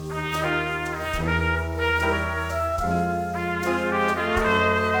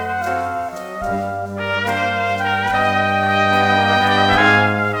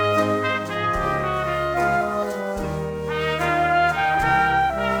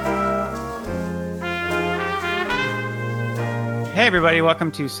Hey, everybody.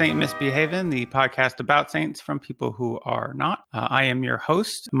 Welcome to Saint Misbehavin', the podcast about saints from people who are not. I am your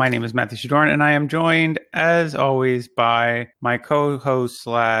host. My name is Matthew Shadorn, and I am joined, as always, by my co-host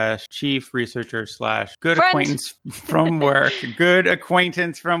slash chief researcher slash good acquaintance from work.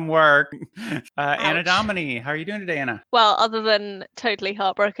 Anna Domini. How are you doing today, Anna? Well, other than totally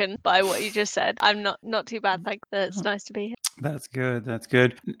heartbroken by what you just said, I'm not too bad. It's nice to be here. That's good. That's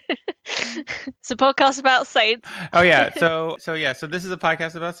good. It's a podcast about saints. Oh yeah. So this is a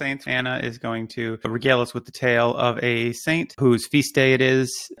podcast about saints. Anna is going to regale us with the tale of a saint whose feast day it is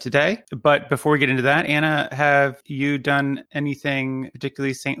today. But before we get into that, Anna, have you done anything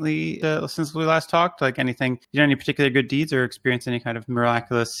particularly saintly since we last talked? Like anything, you done any particular good deeds or experienced any kind of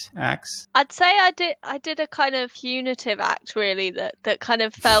miraculous acts? I'd say I did a kind of punitive act, really, that kind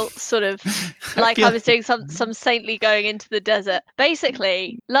of felt sort of like I was doing some saintly going into the desert.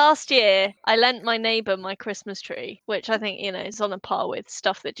 Basically, last year I lent my neighbor my Christmas tree, which I think, is on a par with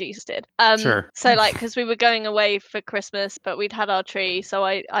stuff that Jesus did. Sure. So because we were going away for Christmas, but we'd had our tree, so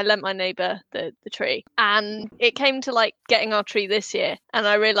I lent my neighbor the tree, and it came to getting our tree this year, and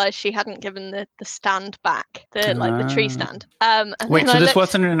I realized she hadn't given the stand back, the tree stand. Wait, so this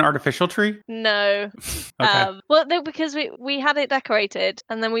wasn't an artificial tree? No. Okay. Because we had it decorated,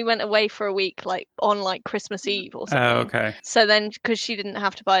 and then we went away for a week, on Christmas Eve or something. Oh, okay. So then, because she didn't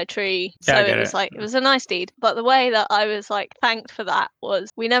have to buy a tree, so Yeah, it was a nice deed. But the way that I was thanked for that was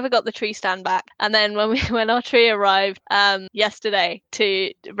we never got the tree stand back, and then when our tree arrived yesterday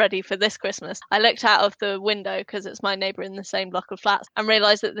ready for this Christmas, I looked out of the window because it's my neighbour in the same block of flats, and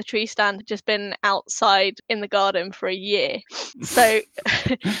realised that the tree stand had just been outside in the garden for a year. So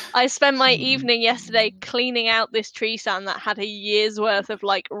I spent my evening yesterday cleaning out this tree stand that had a year's worth of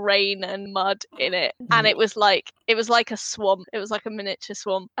rain and mud in it, and it was like a swamp. It was like a miniature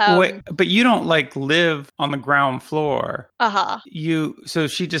swamp. Wait, but you don't live on the ground floor. So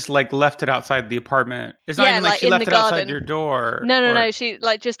she just left it outside the apartment. It's not even she left it outside your door. No. She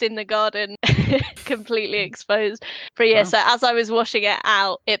just in the garden, completely exposed for a year. So as I was washing it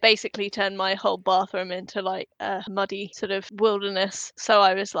out, it basically turned my whole bathroom into a muddy sort of wilderness. So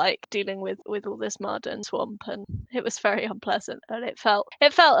I was dealing with all this mud and swamp, and it was very unpleasant. And it felt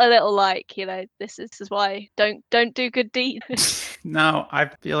a little this is why don't do good deeds. No, I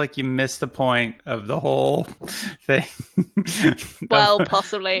feel like you missed the point of the whole thing. Well,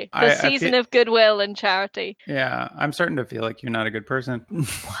 possibly. The season of goodwill and charity. Yeah, I'm starting to feel like you're not a good person.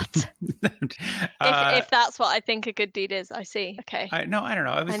 What? If that's what I think a good deed is, I see. Okay. I don't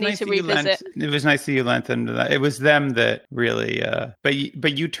know. It was nice that you lent. It was nice that you lent them to that. It was them that really. But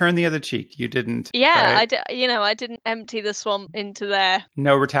you turned the other cheek. You didn't. Yeah, right? I didn't empty the swamp into there.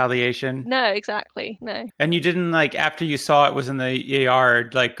 No retaliation. No, exactly. No. And you didn't after you saw it was in the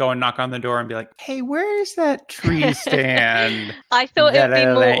yard, go and knock on the door and be like, "Hey, where is that tree stand?" I thought it'd be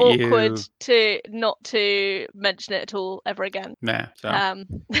more awkward not to mention it at all ever again. Yeah. So.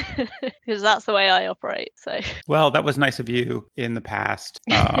 Because that's the way I operate. So. Well, that was nice of you in the past,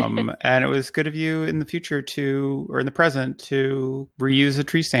 and it was good of you in the future or in the present to reuse a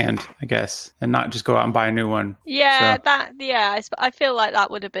tree stand, I guess, and not just go out and buy a new one. Yeah, I feel like that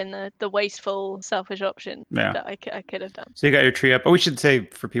would have been the wasteful, selfish option that I could have done. So you got your tree up. But we should say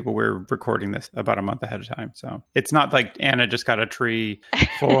for people, we're recording this about a month ahead of time. So it's not like Anna just got a tree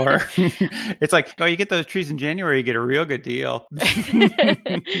for... It's you get those trees in January, you get a real good deal.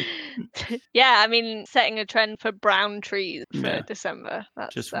 Yeah, I mean, setting a trend for brown trees for December.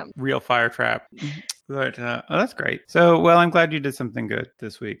 That's just real fire trap. But that's great. So, well, I'm glad you did something good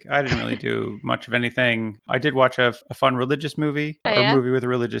this week. I didn't really do much of anything. I did watch a fun religious movie, a movie with a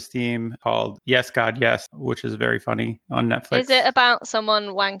religious theme called Yes, God, Yes, which is very funny on Netflix. Is it about someone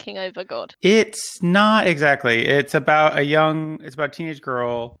wanking over God? It's not exactly. It's about a teenage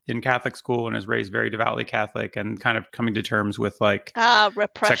girl in Catholic school and is raised very devoutly Catholic and kind of coming to terms with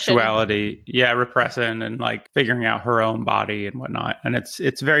repression. Sexuality. Yeah, repression and figuring out her own body and whatnot. And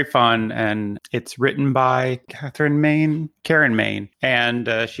it's very fun, and it's written by Karen Maine,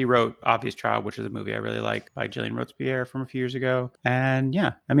 and she wrote Obvious Child, which is a movie I really like by Gillian Robespierre from a few years ago. And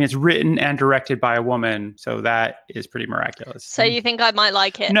yeah, I mean, it's written and directed by a woman, so that is pretty miraculous. So you think I might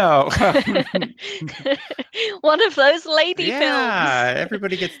like it? No. One of those lady films. Yeah,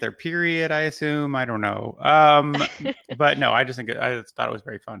 everybody gets their period, I assume. I don't know. But no, I just thought it was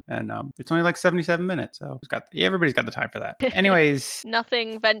very fun. And it's only 77 minutes, so everybody's got the time for that. Anyways.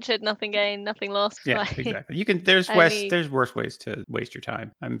 Nothing ventured, nothing gained, nothing lost. Yeah, exactly. There's worse ways to waste your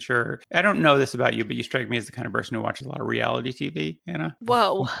time, I'm sure. I don't know this about you, but you strike me as the kind of person who watches a lot of reality TV, Anna.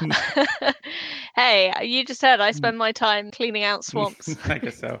 Whoa. Hey, you just heard I spend my time cleaning out swamps. I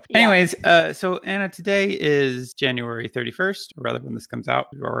guess so. Yeah. Anyways, so Anna, today is January 31st, or rather when this comes out.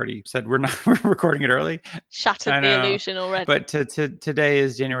 We've already said we're recording it early. Shattered the illusion already. But today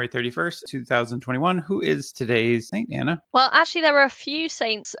is January 31st, 2021. Who is today's saint, Anna? Well, actually, there are a few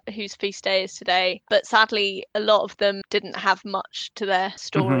saints whose feast day is today, but sadly, a lot of them didn't have much to their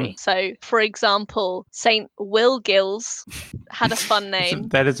story. So, for example, Saint Wilgils had a fun name.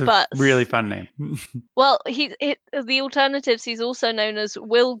 That is a really fun name. Well, the alternatives, he's also known as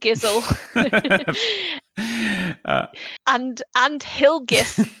Will Gizzle and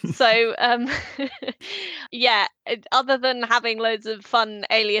Hilgis. So, yeah, other than having loads of fun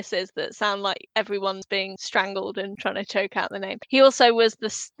aliases that sound like everyone's being strangled and trying to choke out the name, he also was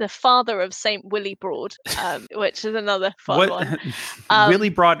the father of Saint Willibrord, which is another fun one.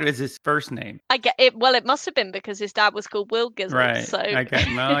 Willibrord is his first name. I get it. Well, it must have been because his dad was called Will Gizzle. Right. So I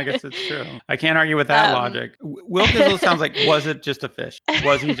guess it's true. I can't argue with that logic. Will Gizzle sounds like, was it just a fish?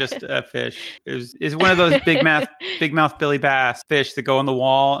 Was he just a fish? Is one of those big mouth Billy Bass fish that go on the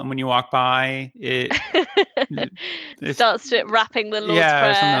wall, and when you walk by, it starts rapping the Lord's Prayer.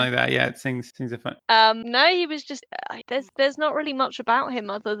 Yeah, something like that. Yeah, it sings a fun. No, he was just there's not really much about him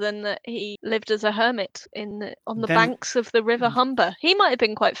other than that he lived as a hermit on the banks of the River Humber. He might have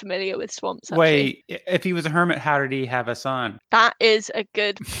been quite familiar with swamps. Actually. Wait, if he was a hermit, how did he have a son? That is a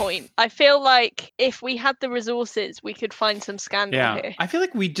good point. I feel like if we had the resources, we could find some scandal here. I feel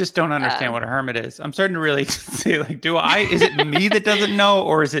like we just don't understand what a hermit is. I'm starting to really say, like, is it me that doesn't know,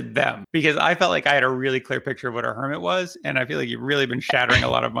 or is it them? Because I felt like I had a really clear picture of what a hermit was, and I feel like you've really been shattering a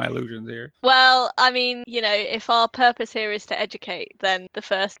lot of my illusions here. Well, I mean, if our purpose here is to educate, then the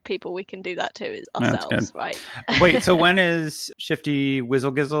first people we can do that to is ourselves, right? Wait, so when is Shifty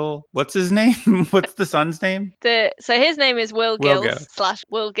Wizzlegizzle? What's his name? What's the son's name? So his name is Wilgils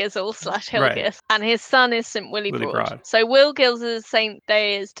 / Wilgizzle / Hilgis, right. And his son is St. Willibrord. So Wilgils' saint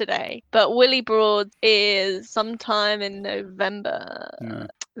day is today, but Willibrord is sometime in November. No.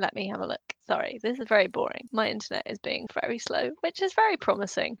 Let me have a look. Sorry, this is very boring. My internet is being very slow, which is very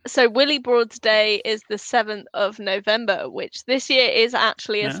promising. So Willibrord's day is the 7th of November, which this year is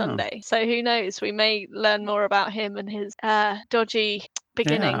actually a Sunday. So who knows? We may learn more about him and his dodgy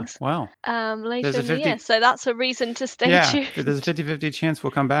beginnings. Yeah, wow. Later in the year. So that's a reason to stay tuned. There's a 50-50 chance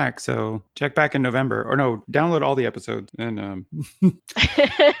we'll come back. So check back in November. Or no, download all the episodes. And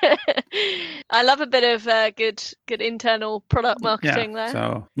I love a bit of good internal product marketing there.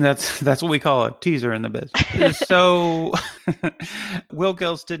 So that's what we call a teaser in the biz. So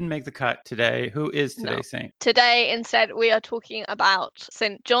Wilgils didn't make the cut today. Who is today's saint? Today, instead, we are talking about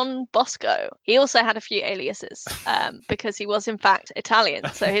St. John Bosco. He also had a few aliases because he was, in fact, Italian.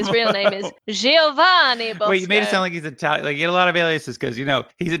 So his real name is Giovanni Bosco. Wait, you made it sound like he's Italian. Like, he had a lot of aliases because,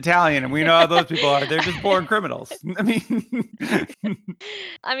 he's Italian, and we know how those people are. They're just born criminals.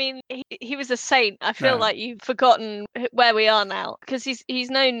 I mean, he was a saint. I feel like you've forgotten where we are now, because he's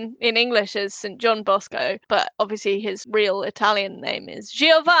known in English as St. John Bosco, but obviously his real Italian name is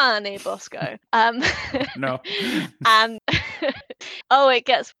Giovanni Bosco. No. And it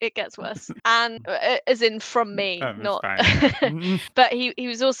gets worse. And as in from me, not. But he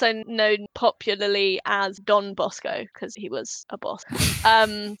was also known popularly as Don Bosco because he was a boss.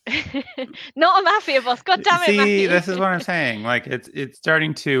 Not a mafia boss. God damn it, See, Matthew. This is what I'm saying. Like, it's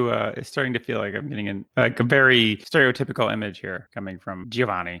starting to feel like I'm getting a very stereotypical image here coming from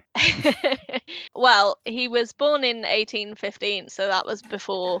Giovanni. Well, he was born in 1815, so that was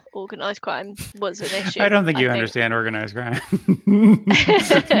before organized crime was an issue. I don't think you understand organized crime.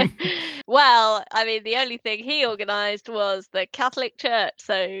 Well, I mean, the only thing he organized was the Catholic Church,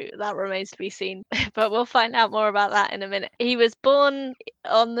 so that remains to be seen. But we'll find out more about that in a minute. He was born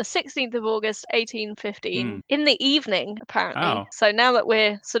on the 16th of August, 1815, in the evening, apparently. Oh. So now that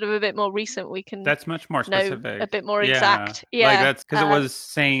we're sort of a bit more recent, we can that's much more specific, a bit more exact. Yeah, like that's because it was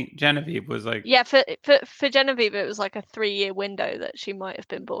Saint Genevieve was like for Genevieve, it was like a 3-year window that she might have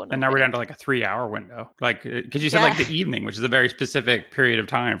been born. And now we're down to like a 3-hour window, like because you said like the evening, which is a very specific period of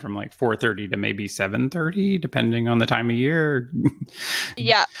time from like 4:30 to maybe 7:30, depending on the time of year.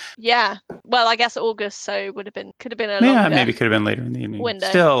 yeah. Well, I guess August, so could have been a longer maybe could have been later in the evening. Window.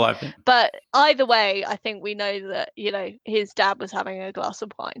 Still, I think. But either way, I think we know that his dad was having a glass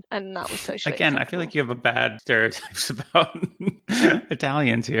of wine, and that was socially Again, I feel like you have a bad stereotypes about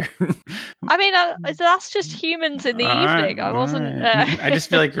Italians here. I mean, that's just humans in the evening. I wasn't. I just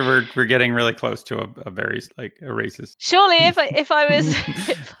feel like we're getting really close to a very like a racist. Surely, if I was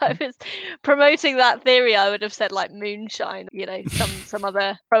promoting that theory, I would have said like moonshine, some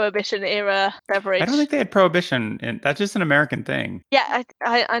other prohibition era beverage. I don't think they had prohibition. That's just an American thing. Yeah,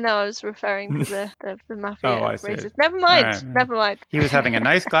 I know. I was referring to the mafia Oh, I see. races. Never mind. All right. Never mind. He was having a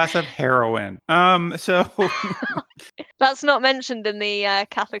nice glass of heroin. So That's not mentioned in the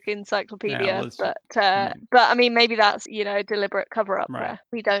Catholic Encyclopedia, Yeah, well, but I mean, maybe that's a deliberate cover up. Right. There.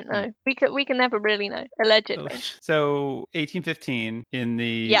 We don't know. We can never really know. Allegedly. So 1815 in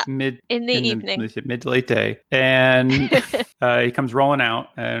the mid evening, mid to late day, and he comes rolling out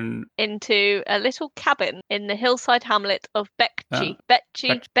and into a little cabin in the hillside hamlet of Becky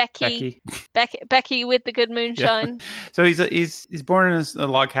with the good moonshine. Yeah. So he's born in a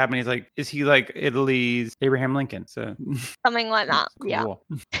log cabin. He's like, is he like Italy's Abraham Lincoln? So something like that. Cool. Yeah.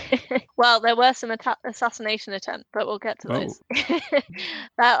 Well, there were some assassination attempts, but we'll get to those.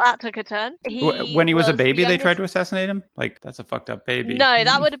 that took a turn. When he was a baby, they tried to assassinate him. Like, that's a fucked up baby. No,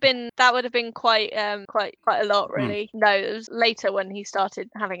 that would have been quite a lot, really. No, it was later when he started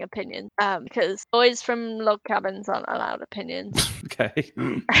having opinions. Because boys from log cabins aren't allowed opinions. Okay.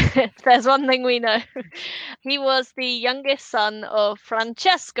 There's one thing we know. He was the youngest son of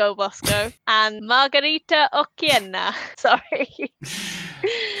Francesco Bosco and Margherita Occhienna. Sorry.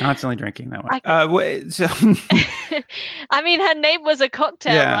 Constantly drinking that one. I mean, her name was a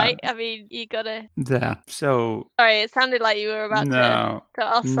cocktail, right? I mean, you gotta. Yeah. So. Sorry, it sounded like you were about to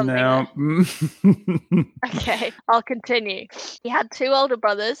ask something. No. Okay, I'll continue. He had two older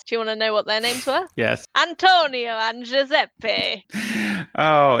brothers. Do you want to know what their names were? Yes. Antonio and Giuseppe.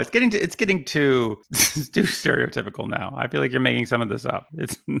 Oh, it's getting too stereotypical now. I feel like you're making some of this up.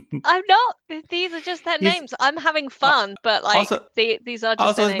 I'm not. These are just their names. I'm having fun, but like also, these are just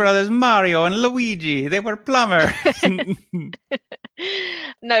also his brothers Mario and Luigi. They were plumbers.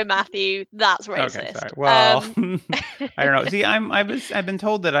 No, Matthew, that's racist. Okay, sorry. Well, I don't know. See, I've been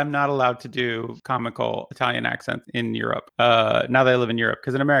told that I'm not allowed to do comical Italian accents in Europe. Now that I live in Europe,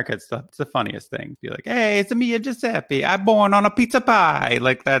 because in America it's the funniest thing. Be like, hey, it's me, Giuseppe. I'm born on a pizza pie.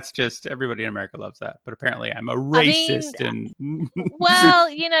 Like, that's just, everybody in America loves that. But apparently, I'm a racist.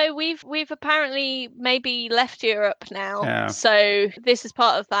 Well, we've apparently maybe left Europe now. Yeah. So this is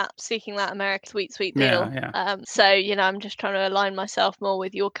part of that seeking that American sweet deal. Yeah. So I'm just trying to align myself more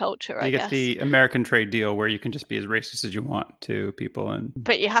with your culture. You get the American trade deal where you can just be as racist as you want to people,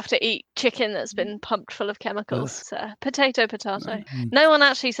 but you have to eat chicken that's been pumped full of chemicals. So, potato. No one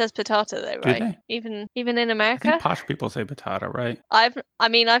actually says potato though, right? Even in America. I think posh people say potato, right? I've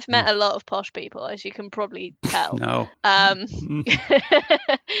met a lot of posh people, as you can probably tell. No.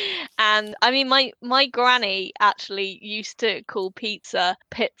 And I mean, my granny actually used to call pizza,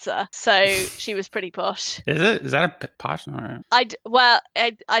 so she was pretty posh. Is that a posh?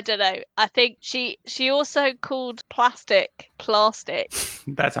 I don't know. I think she also called plastic.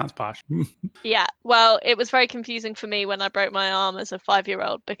 That sounds posh. Yeah. Well, it was very confusing for me when I broke my arm as a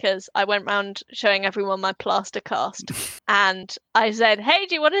 5-year-old, because I went round showing everyone my plaster cast, and I said, "Hey,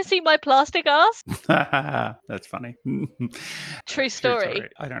 do you want to see my plaster cast?" That's funny. True story.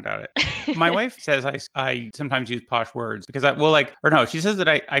 I don't doubt it. My wife says I sometimes use posh words because she says that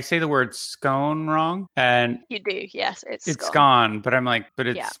I say the word scone wrong, and you do. Yes, it's scone, but I'm like, but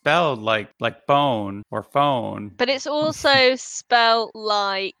it's spelled like bone or phone. But it's also spelled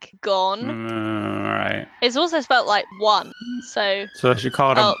like gone. Right. It's also spelled like one. So I should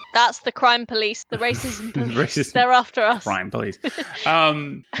call it that's the crime police, the racism police. They're after us. Crime police.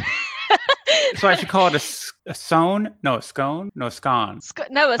 So I should call it a scone? No, a scone? No, a scone. A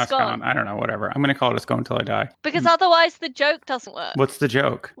scone. I don't know, whatever. I'm going to call it a scone until I die. Because otherwise the joke doesn't work. What's the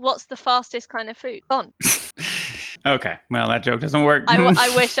joke? What's the fastest kind of food? Gone. Okay, well, that joke doesn't work.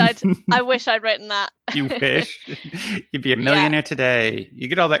 I wish I'd written that. You wish? You'd be a millionaire today. You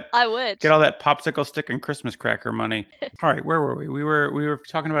get all that. I would get all that popsicle stick and Christmas cracker money. All right, where were we? We were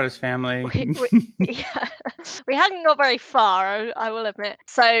talking about his family. We hadn't got very far, I will admit.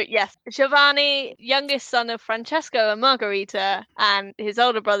 So yes, Giovanni, youngest son of Francesco and Margherita, and his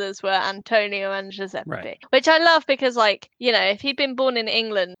older brothers were Antonio and Giuseppe. Right. Which I love because, if he'd been born in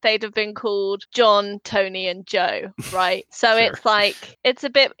England, they'd have been called John, Tony, and Joe, right? So Sure. it's a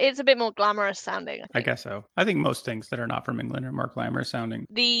bit more glamorous sounding. I guess so. I think most things that are not from England are more glamorous sounding.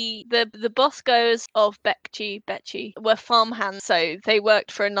 The Boscos of Becci were farmhands, so they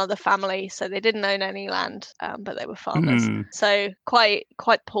worked for another family, so they didn't own any land, but they were farmers. So quite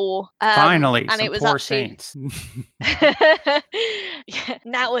poor. Finally, and some it was poor actually... saints. Yeah,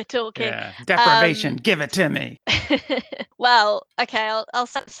 now we're talking. Yeah. Deprivation, give it to me. Well, okay, I'll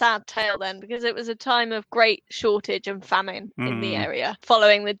set a sad tale then, because it was a time of great shortage and famine in the area,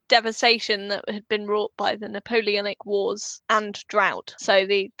 following the devastation that had been wrought by the Napoleonic Wars and drought. So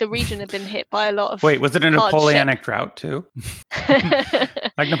the region had been hit by a lot of Wait, was it a hardship. Napoleonic drought too?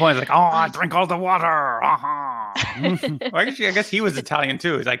 Like Napoleon's like, oh, I drink all the water. Well, actually, I guess he was Italian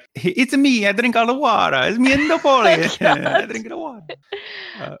too. He's like, it's me. I drink all the water. It's me and Napoleon. I drink the water.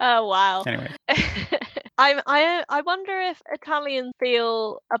 Oh wow. Anyway. I wonder if Italians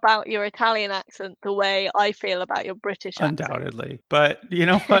feel about your Italian accent the way I feel about your British accent. Undoubtedly. But you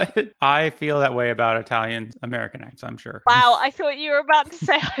know what? I feel that way about Italian American accents, I'm sure. Wow, I thought you were about to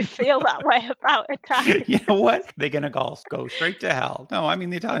say I feel that way about Italian. You know what? They're gonna go straight to hell. No, I mean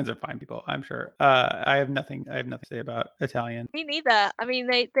the Italians are fine people, I'm sure. I have nothing to say about Italian. Me neither. I mean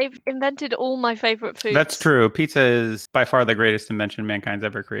they've invented all my favorite foods. That's true. Pizza is by far the greatest invention mankind's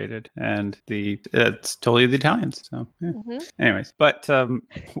ever created. And it's totally the Italians. So yeah. Anyways, but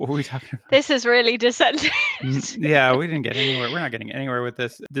what were we talking about? This is really descending. Yeah, we didn't get anywhere. We're not getting anywhere with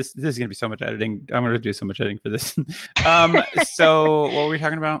this. This is gonna be so much editing. I'm gonna do so much editing for this. So what were we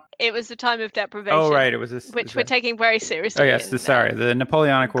talking about? It was the time of deprivation. Oh right, it was this, which we're taking very seriously. Oh yes, the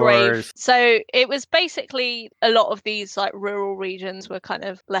Napoleonic Wars. So it was basically a lot of these like rural regions were kind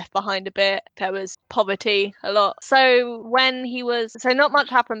of left behind a bit. There was poverty a lot. So not much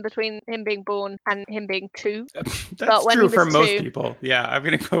happened between him being born and him being 2. That's true for most people. Yeah, I'm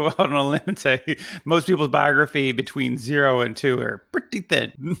going to go out on a limb and say most people's biography between 0 and 2 are pretty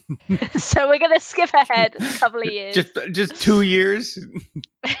thin. So we're going to skip ahead a couple of years. Just 2 years.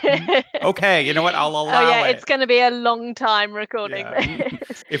 Okay, you know what? I'll allow it. It's going to be a long time recording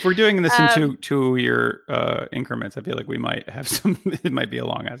this. If we're doing this in 2-year increments, I feel like we might have some. It might be a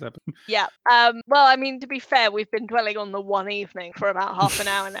long ass episode. Yeah. Well, I mean, to be fair, we've been dwelling on the one evening for about half an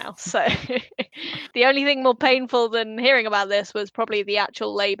hour now. So the only thing more painful than hearing about this was probably the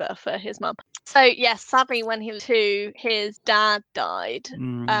actual labour for his mum. So yes, sadly, when he was 2, his dad died.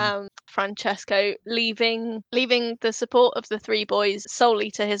 Francesco, leaving the support of the 3 boys solely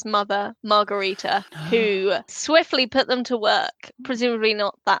to his mother, Margherita, who swiftly put them to work. Presumably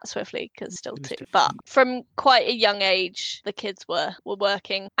not that swiftly, because still 2. But from quite a young age, the kids were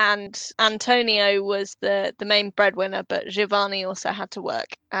working. And Antonio was the main breadwinner, but Giovanni also had to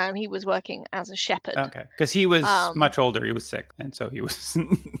work. And he was working as a shepherd. Okay, because he was much older. He was sick, and so he was...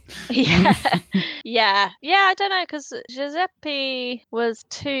 Yeah, I don't know, because Giuseppe was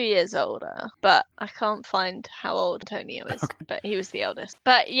 2 years older, but I can't find how old Antonio is, but he was the eldest.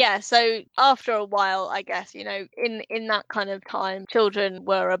 But yeah, so after a while, I guess, you know, in that kind of time, children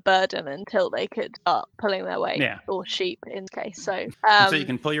were a burden until they could start pulling their weight, or sheep in this case. So you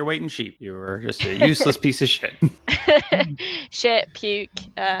can pull your weight in sheep. You were just a useless piece of shit. Shit, puke,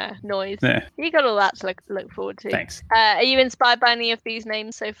 noise. Yeah. You got all that to look forward to. Thanks. Are you inspired by any of these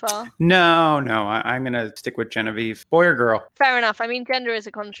names so far? No. I'm going to stick with Genevieve. Boy or girl? Fair enough. I mean, gender is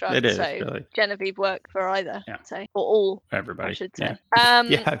a construct. It is, so really. Genevieve worked for either, I'd say. Or all. Everybody. I should say.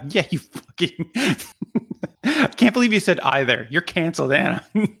 Yeah, you fucking... I can't believe you said either. You're canceled, Anna.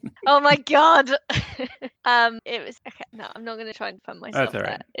 Oh my god. It was okay. No, I'm not going to try and fund myself. That's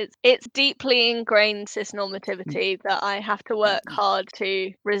all right. It's deeply ingrained cisnormativity that I have to work hard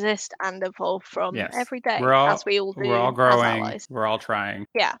to resist and evolve from every day, as we all do. We're all growing. We're all trying.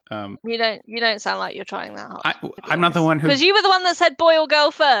 Yeah. You don't sound like you're trying that hard. I'm not the one who. Because you were the one that said boy or girl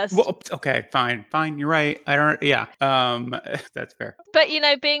first. Well, okay, fine. You're right. I don't. Yeah. That's fair. But you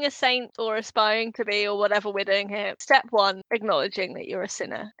know, being a saint or aspiring to be or whatever we're doing here, step 1, acknowledging that you're a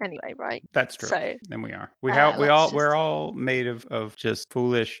sinner anyway, right? That's true. So, and we are. We're all made of just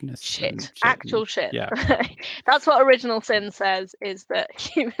foolishness. Shit. Actual shit. Yeah. That's what Original Sin says, is that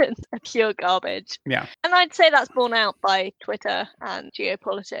humans are pure garbage. Yeah. And I'd say that's borne out by Twitter and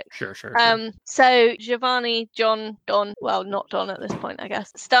geopolitics. Sure. So Giovanni, Don, well, not Don at this point, I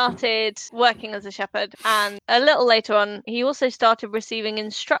guess, started working as a shepherd, and a little later on, he also started receiving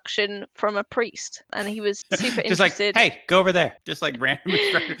instruction from a priest, and he was super just interested. Like, hey, go over there. Just like random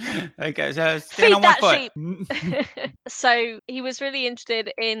instruction. Like, stand feed on that one sheep. foot. So he was really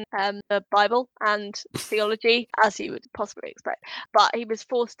interested in the Bible and theology, as you would possibly expect. But he was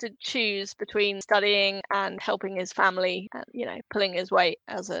forced to choose between studying and helping his family, and, you know, pulling his weight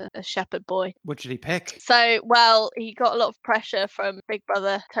as a shepherd boy. What did he pick? So, well, he got a lot of pressure from big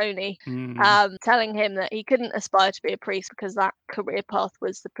brother Tony, telling him that he couldn't aspire to be a priest because that career path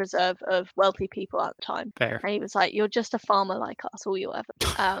was the preserve of wealthy people at the time. Fair. And he was like, "You're just a farmer like us, all you'll ever."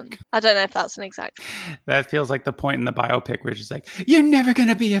 I don't know if that's an exact. That feels like the point in the biopic where she's like, "You're never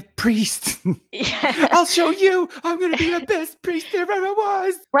gonna be a priest. Yeah. I'll show you. I'm gonna be the best priest there ever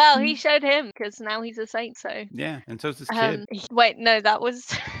was." Well, he showed him because now he's a saint. So yeah, and so's his kid. Wait, no, that was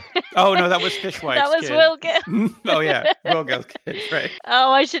Oh no, that was Fishwife's That was kid. Will Gill. Oh yeah, Will Gill's kid, right?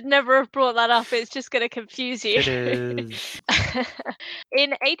 Oh, I should never have brought that up. It's just going to confuse you. It is.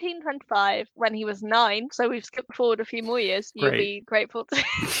 In 1825, when he was 9, so we've skipped forward a few more years, you'll Great. be grateful.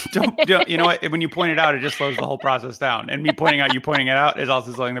 Don't, you know what? When you point it out, it just slows the whole process down. And me pointing out you pointing it out is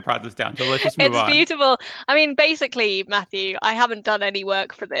also slowing the process down. So let's just move It's on. beautiful. I mean, basically, Matthew, I haven't done any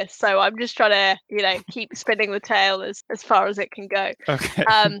work for this, so I'm just trying to, keep spinning the tale as far as it can go. Okay.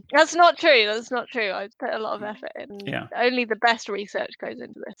 That's not true. That's not true. I put a lot of effort in. Yeah. Only the best research goes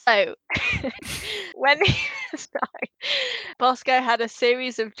into this. So, when he was 9, Bosco had a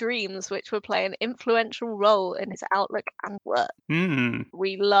series of dreams which would play an influential role in his outlook and work.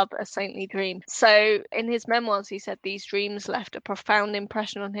 We love a saintly dream. So, in his memoirs, he said these dreams left a profound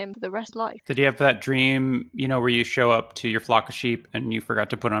impression on him for the rest of life. Did you have that dream, where you show up to your flock of sheep and you forgot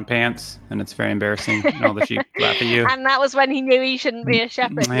to put on pants and it's very embarrassing and all the sheep laugh at you? And that was when he knew he shouldn't be a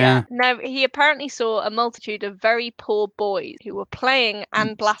shepherd. Yeah. No, he apparently saw a multitude of very poor boys who were playing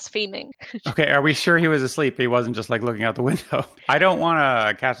and blaspheming. Okay, are we sure he was asleep? He wasn't just like looking out the window. I don't want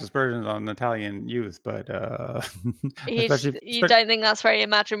to cast aspersions on Italian youth, but You don't think that's very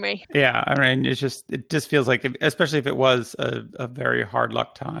imaginary? Yeah, I mean, it just feels like, especially if it was a very hard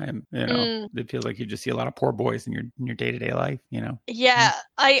luck time, it feels like you just see a lot of poor boys in your day-to-day life, Yeah,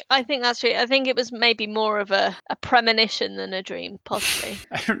 I think that's true. I think it was maybe more of a premonition than a dream, possibly.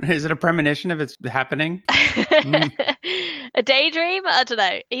 Is it a premonition if it's happening? A daydream? I don't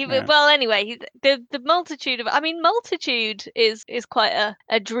know. Well, anyway, the multitude of, multitude is quite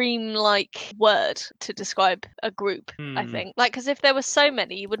a dream-like word to describe a group, I think. Like, because if there were so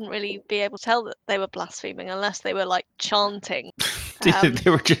many, you wouldn't really be able to tell that they were blaspheming unless they were like chanting. They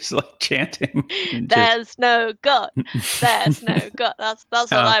were just like chanting. There's no God. There's no God. That's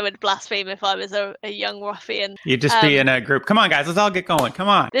what I would blaspheme if I was a young ruffian. You'd just be in a group. Come on, guys, let's all get going. Come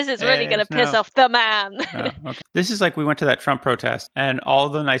on. This is really going to piss off the man. Okay. This is like we went to that Trump protest and all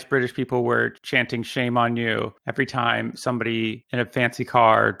the nice British people were chanting shame on you every time somebody in a fancy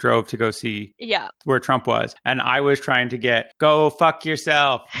car drove to go see where Trump was. And I was trying to get go fuck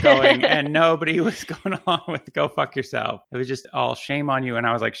yourself going and nobody was going along with go fuck yourself. It was just all shame on you. And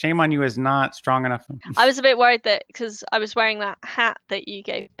I was like, shame on you is not strong enough. I was a bit worried that because I was wearing that hat that you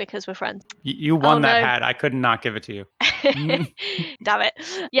gave because we're friends. You won that hat. I could not give it to you. Damn it.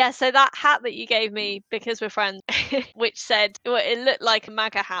 Yeah, so that hat that you gave me because we're friends, which said, it looked like a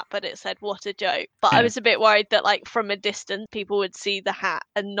MAGA hat, but it said, what a joke. But I was a bit worried that like from a distance, people would see the hat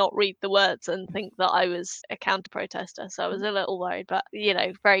and not read the words and think that I was a counter protester. So I was a little worried, but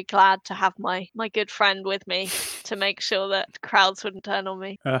very glad to have my good friend with me to make sure that crowds wouldn't turn on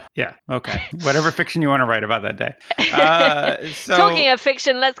me. Yeah, okay. Whatever fiction you want to write about that day. Talking of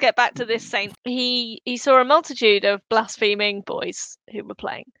fiction, let's get back to this saint. He saw a multitude of blaspheming boys who were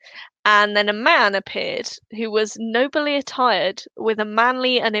playing. And then a man appeared who was nobly attired with a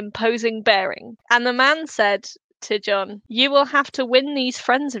manly and imposing bearing. And the man said to John, "You will have to win these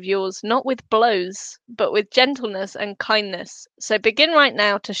friends of yours, not with blows, but with gentleness and kindness. So begin right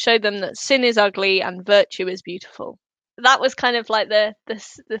now to show them that sin is ugly and virtue is beautiful." That was kind of like the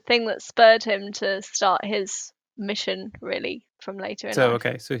thing that spurred him to start his mission, really, from later in life.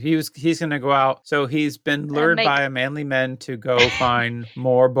 Okay, so he's going to go out. So he's been lured by a manly men to go find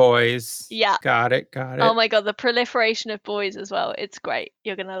more boys. Yeah. Got it. Oh my God, the proliferation of boys as well. It's great.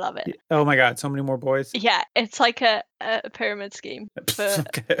 You're going to love it. Oh my God, so many more boys. Yeah, it's like a pyramid scheme for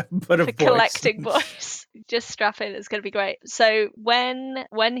for collecting boys. Just strap in. It's going to be great. So when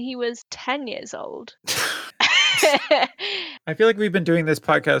he was 10 years old... I feel like we've been doing this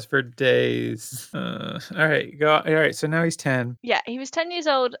podcast for days. All right, go. All right, so now he's 10. Yeah, he was 10 years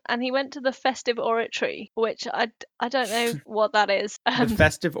old, and he went to the festive oratory, which I don't know what that is. The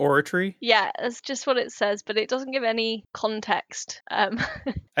festive oratory? Yeah, that's just what it says, but it doesn't give any context. I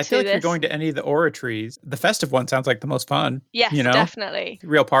feel like if you're going to any of the oratories, the festive one sounds like the most fun. Yes, definitely.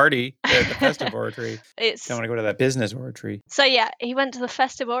 Real party, the festive oratory. Don't want to go to that business oratory. So yeah, he went to the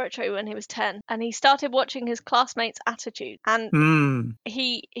festive oratory when he was 10, and he started watching his classmates' attitude, and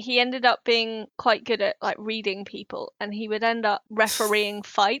he ended up being quite good at like reading people, and he would end up refereeing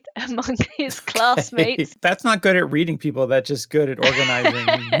fight among his classmates. That's not good at reading people. That's just good at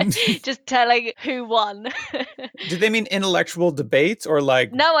organizing. Just telling who won. Did they mean intellectual debates or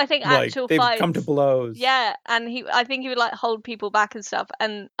like? No, I think actual they fights. Would come to blows. Yeah, and I think he would like hold people back and stuff.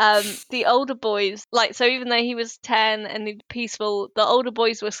 And the older boys, like, so even though he was 10 and peaceful, the older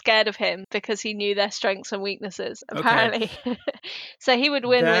boys were scared of him because he knew their strengths and weaknesses, apparently. So he would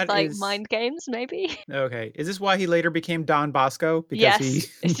win with, That like, is mind games, maybe. okay. Is this why he later became Don Bosco? Because he Yes,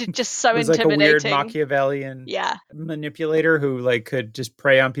 it's just so was like a weird intimidating. Machiavellian Yeah, manipulator who like could just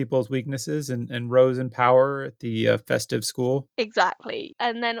prey on people's weaknesses and rose in power at the festive school. exactly.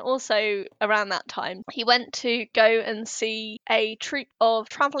 And then also around that time, he went to go and see a troupe of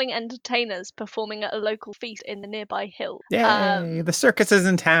traveling entertainers performing at a local feast in the nearby hill. Yay! The circus is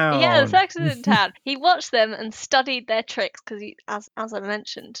in town. Yeah, the circus is in town. He watched them and studied their tricks because he, as I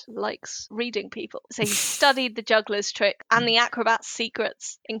mentioned, likes reading people. So he studied the juggler's trick and the acrobat's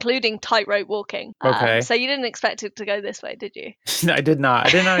secrets, including tightrope walking. Okay. So you didn't expect it to go this way, did you? I did not. I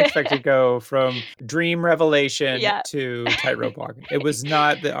did not expect to go from dream revelation Yeah. to tightrope walking. It was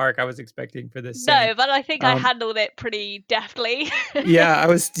not the arc I was expecting for this No, saint. but I think I handled it pretty deftly. Yeah, I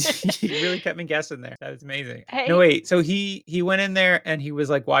was. He really kept me guessing there. That was amazing. Hey. No, wait. So he went in there and he was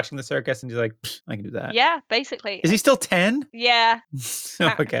like watching the circus and he's like, I can do that. Yeah, basically. Is he still 10? Yeah.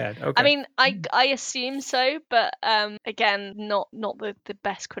 Oh my god. Okay. I mean, I assume so, but again, not the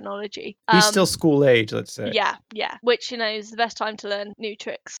best chronology. He's still school age, let's say. Yeah, which, you know, is the best time to learn new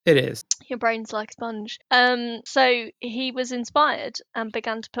tricks. It is. Your brain's like a sponge. So he was inspired and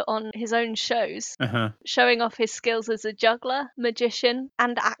began to put on his own shows, showing off his skills as a juggler, magician,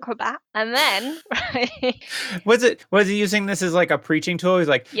 and acrobat. And then, was he using this as like a preaching tool? He's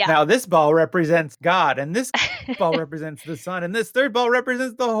like, now this ball represents God, and this ball represents the sun, and this third ball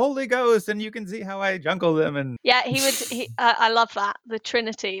represents the Holy Ghost, and you can see how I juggle them. And yeah, he would. I love that, the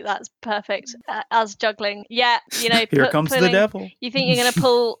Trinity. That's perfect as juggling. Yeah, you know, here comes the devil. You think you're gonna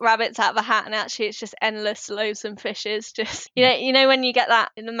pull rabbits out of a hat, and actually it's just endless loaves and fishes. Just you know when you get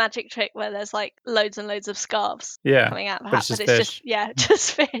that in the magic trick where there's like loads and loads of scarves coming out of the hat, but it's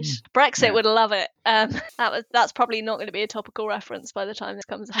just fish. Brexit would love it. That's probably not going to be a topical reference by the time this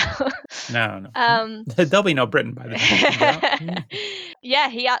comes out. No. There'll be no Britain by the time it comes out. Yeah,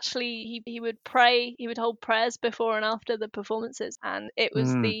 he actually he would pray. He would hold prayers before and after the performances, and it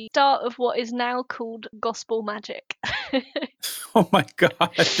was the start of what is now called gospel magic. Oh my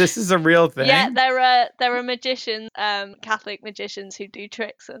god, this is a real thing. Yeah, there are magicians, Catholic magicians who do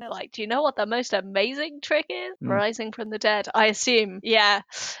tricks, and they're like, "Do you know what the most amazing trick is? Rising from the dead." I assume, yeah.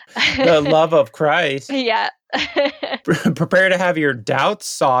 The love of Christ. Yeah. Prepare to have your doubts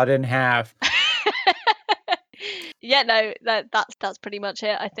sawed in half. Yeah, no, that's pretty much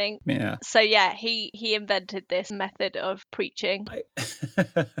it, I think. Yeah. So yeah, he invented this method of preaching.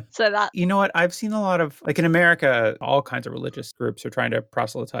 So that, you know what, I've seen a lot of, like in America, all kinds of religious groups are trying to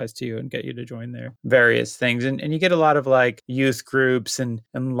proselytize to you and get you to join their various things, and you get a lot of like youth groups and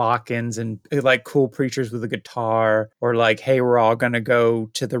lock-ins and like cool preachers with a guitar, or like, hey, we're all gonna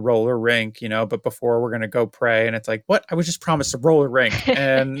go to the roller rink, you know, but before we're gonna go pray, and it's like, what? I was just promised a roller rink.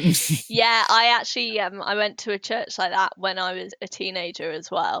 And yeah, I actually I went to a church like that when I was a teenager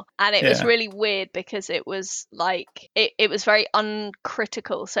as well, and it was really weird because it was like it was very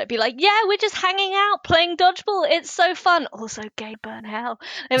uncritical. So it'd be like, yeah, we're just hanging out playing dodgeball, it's so fun, also gay burn hell.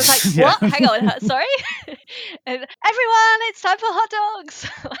 It was like, what? Hang on, sorry. And, everyone, it's time for hot dogs.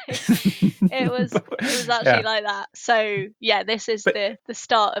 Like, it was actually like that. So yeah, this is the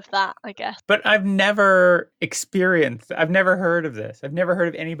start of that, I guess. But I've never heard of this. I've never heard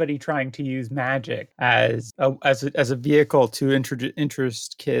of anybody trying to use magic as a vehicle to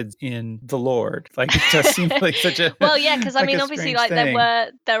interest kids in the Lord. Like, it just seems like such a well, yeah, because I mean, obviously, like thing.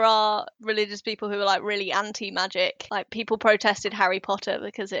 there are religious people who are like really anti-magic. Like, people protested Harry Potter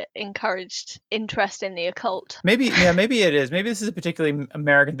because it encouraged interest in the occult. Maybe it is. Maybe this is a particularly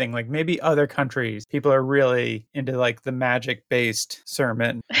American thing. Like, maybe other countries, people are really into like the magic-based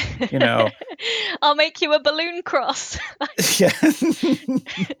sermon. You know, I'll make you a balloon cross. Yeah.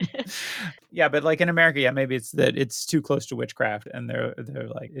 Yeah, but like in America, maybe it's that it's too close to witchcraft, and they're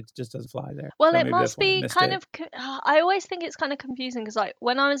like, it just doesn't fly there. Well, so it must be kind of. I always think it's kind of confusing because, like,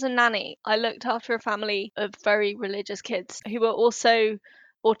 when I was a nanny, I looked after a family of very religious kids who were also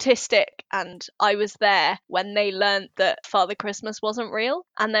autistic, and I was there when they learned that Father Christmas wasn't real,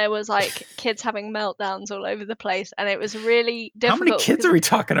 and there was like kids having meltdowns all over the place, and it was really difficult. How many kids are we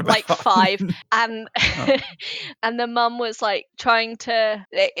talking about? Like 5. And and the mum was like trying to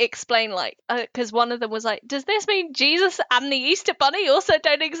explain, like, because one of them was like, does this mean Jesus and the Easter Bunny also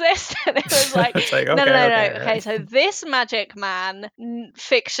don't exist? And it was like, like, no, okay, so this magic man,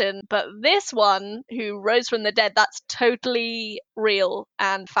 fiction, but this one who rose from the dead, that's totally real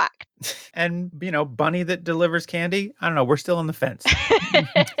and fact. And, you know, bunny that delivers candy, I don't know, we're still on the fence.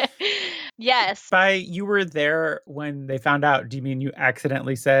 Yes. By you were there when they found out, do you mean you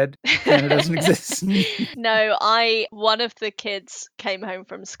accidentally said Santa doesn't exist? No, one of the kids came home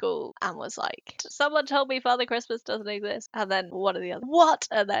from school and was like, someone told me Father Christmas doesn't exist. And then one of the other, what?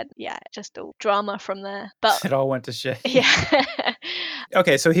 And then, yeah, just all drama from there. But It all went to shit. yeah.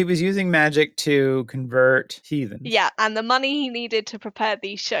 Okay, so he was using magic to convert heathens. Yeah, and the money he needed to prepare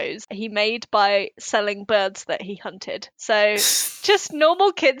these shows, he made by selling birds that he hunted. So just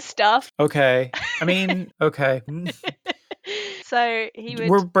normal kid stuff. Okay. I mean, okay. So he would.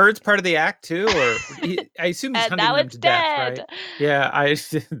 Were birds part of the act too, or I assume he's And hunting now them it's to death, dead. right? Yeah, I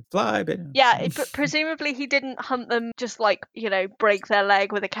fly, but Yeah, presumably he didn't hunt them just like, break their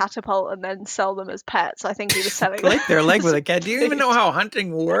leg with a catapult and then sell them as pets. I think he was selling break their leg with a cat. cat. Do you even know how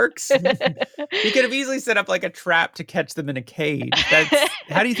hunting works? You could have easily set up like a trap to catch them in a cage.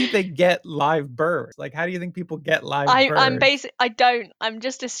 How do you think they get live birds? Like, how do you think people get live birds? I'm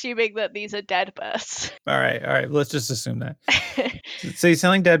just assuming that these are dead birds. All right. Let's just assume that. So he's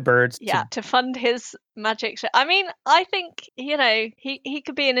selling dead birds. Yeah, to fund his magic show. I mean, I think, he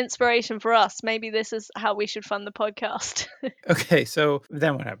could be an inspiration for us. Maybe this is how we should fund the podcast. Okay, so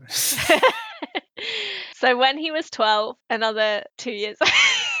then what happens? So when he was 12, another 2 years.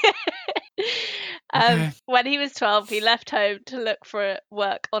 Okay. When he was 12, he left home to look for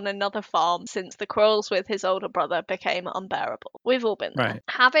work on another farm since the quarrels with his older brother became unbearable. We've all been there. Right.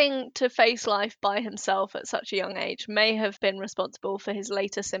 Having to face life by himself at such a young age may have been responsible for his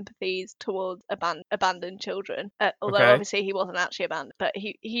later sympathies towards abandoned children. Although Okay. obviously he wasn't actually abandoned, but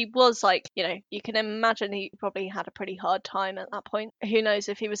he was like, you can imagine he probably had a pretty hard time at that point. Who knows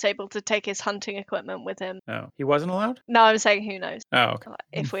if he was able to take his hunting equipment with him? Oh, he wasn't allowed? No, I'm saying who knows. Oh, okay.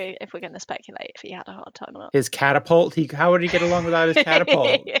 If we're going to speculate if he had a hard time or not. His catapult? How would he get along without his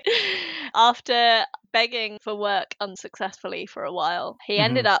catapult? After begging for work unsuccessfully for a while, he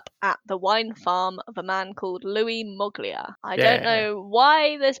ended up at the wine farm of a man called Louis Moglia. I don't know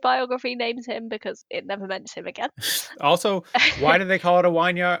why this biography names him because it never mentions him again. Also, why do they call it a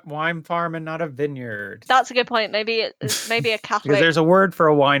wine farm and not a vineyard? That's a good point. Maybe it's a Catholic. Because there's a word for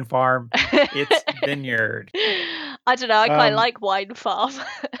a wine farm. It's vineyard. I don't know. I quite like wine farm.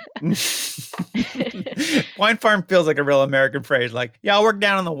 Wine farm feels like a real American phrase. Like, y'all work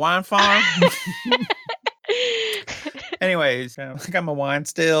down on the wine farm? Anyways, I got my wine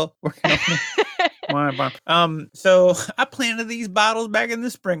still. Working on the wine farm. So I planted these bottles back in the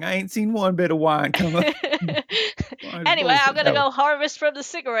spring. I ain't seen one bit of wine come up. Anyway, I'm going to go harvest from the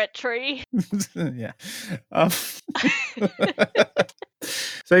cigarette tree. Yeah.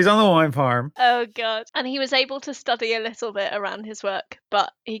 So he's on the wine farm. Oh, God. And he was able to study a little bit around his work,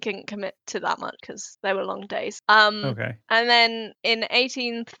 but he couldn't commit to that much because they were long days. Okay. And then in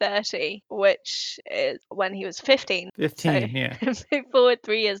 1830, which is when he was 15. 15, yeah. Move forward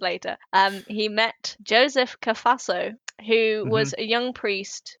 3 years later, he met Joseph Cafasso, who was a young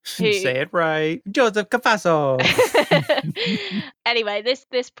priest who... Say it right. Joseph Cafasso. Anyway,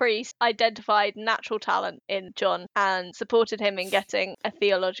 this priest identified natural talent in John and supported him in getting a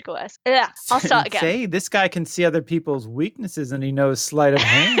theological I'll start again. Say, this guy can see other people's weaknesses and he knows sleight of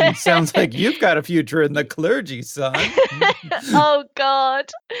hand. Sounds like you've got a future in the clergy, son. Oh,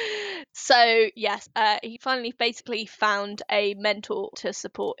 God. So, yes, he finally basically found a mentor to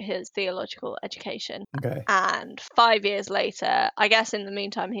support his theological education. Okay. And 5 years later, I guess in the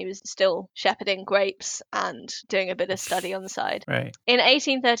meantime, he was still shepherding grapes and doing a bit of study on the side. Right. In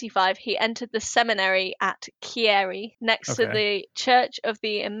 1835, he entered the seminary at Chieri, next to the Church of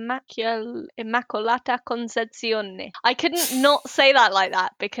the Immacolata Concezione. I couldn't not say that like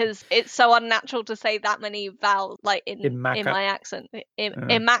that because it's so unnatural to say that many vowels like in my accent.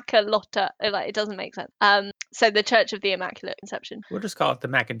 Immaculata, like it doesn't make sense. So the Church of the Immaculate Conception. We'll just call it the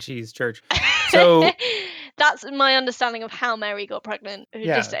Mac and Cheese Church. So that's my understanding of how Mary got pregnant. Who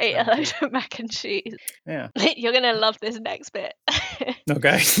just ate a load of mac and cheese. Yeah. You're gonna love this next bit.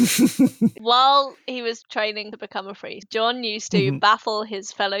 Okay. While he was training to become a priest, John used to baffle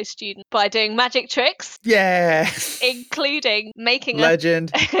his fellow students by doing magic tricks. Yeah. Including making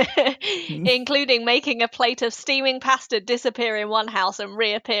legend. including making a plate of steaming pasta disappear in one house and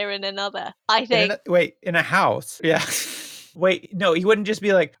reappear in another. I think. In a house. Yeah. Wait, no, he wouldn't just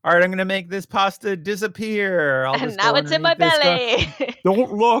be like, all right, I'm going to make this pasta disappear. And now it's in my belly.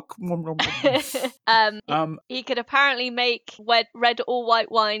 Don't look. He could apparently make red or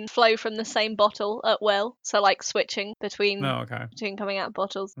white wine flow from the same bottle at will. So like switching between coming out of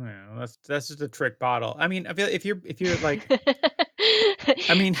bottles. Yeah, that's just a trick bottle. I mean, I feel if you're like,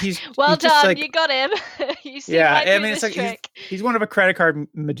 I mean, he's well he's done. just like, you got him. You see yeah, I mean, it's like He's one of a credit card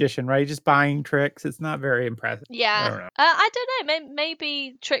magician, right? Just buying tricks. It's not very impressive. I Yeah, don't know. I don't know.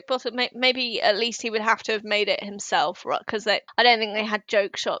 Maybe Trick Bottle. Maybe at least he would have to have made it himself, right? Because I don't think they had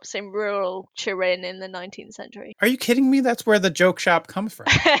joke shops in rural Turin in the 19th century. Are you kidding me? That's where the joke shop comes from.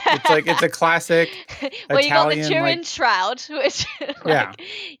 It's a classic well, Italian, you got the Turin like, shroud, which yeah.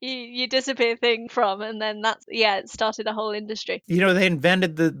 you disappear thing from, and then it started a whole industry. They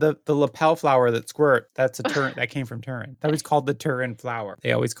invented the lapel flower that squirt. That's a Turin. That came from Turin. That was called the Turin flower.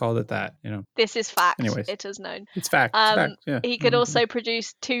 They always called it that. This is fact. Anyways, it is known. it's fact. It's fact. Yeah. He could also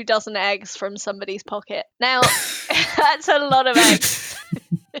produce 24 eggs from somebody's pocket. Now, that's a lot of eggs.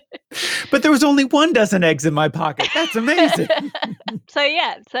 But there was only 12 eggs in my pocket. That's amazing. So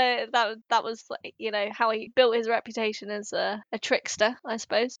that was how he built his reputation as a trickster, I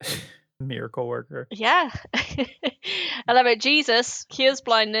suppose. Miracle worker. Yeah. I love it. Jesus cures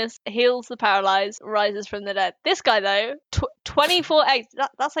blindness, heals the paralyzed, rises from the dead. This guy, though, 24 eggs.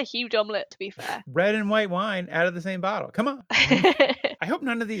 That's a huge omelet, to be fair. Red and white wine out of the same bottle. Come on. I hope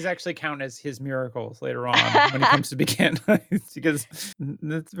none of these actually count as his miracles later on when he comes to begin. Because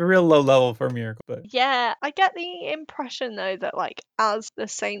it's a real low level for a miracle. But yeah, I get the impression, though, that as the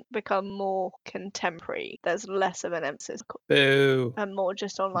saints become more contemporary, there's less of an emphasis. Boo. And more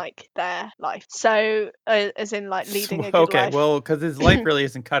just on their life. So as in leading a good okay, life. well, because his life really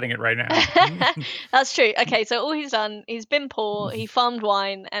isn't cutting it right now. That's true. Okay, so all he's done, he's been poor, he farmed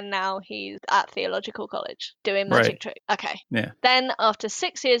wine, and now he's at theological college doing magic tricks. Okay. Yeah. Then after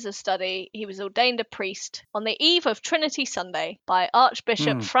 6 years of study, he was ordained a priest on the eve of Trinity Sunday by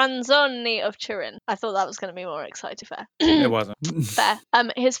Archbishop Franzoni of Turin. I thought that was going to be more exciting. Fair. It wasn't. Fair.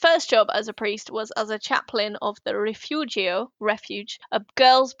 His first job as a priest was as a chaplain of the Refuge, a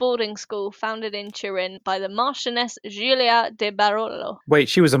girls' boarding school founded in Turin by the Marchioness Giulia de Barolo. Wait,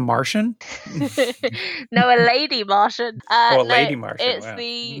 she was a Martian? No, a lady Martian. A lady Martian. It's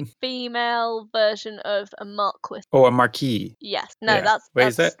the female version of a marquis. Oh, a marquis. Yes. No, Yeah.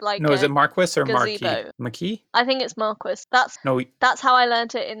 Is that is it marquis or marquis? Marquis? I think it's marquis. That's how I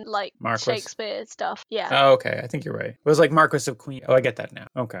learned it in Shakespeare stuff. Yeah. Oh, okay. I think you're right. It was like Marquis of Queen. Oh, I get that now.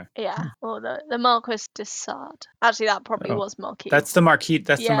 Okay. Yeah. Or the Marquis de Sade. Actually, that probably was Marquis. That's the Marquis.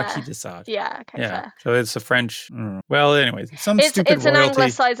 That's the Marquis de Sade. Yeah. Okay. Yeah. Fair. So it's a French. Well, anyways, it's an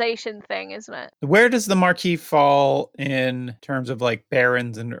anglicization thing, isn't it? Where does the Marquis fall in terms of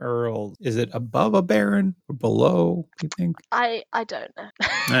barons and earls? Is it above a baron or below? You think? I don't know.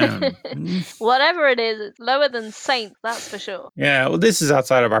 Whatever it is, it's lower than saint. That's for sure. Yeah. Well, this is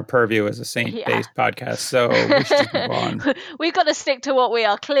outside of our purview as a saint-based podcast, so we should just move on. We've got to stick to what we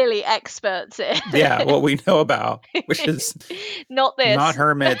are clearly experts in. Yeah, what we know about, which is not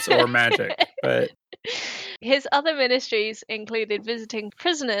hermits or magic, but. His other ministries included visiting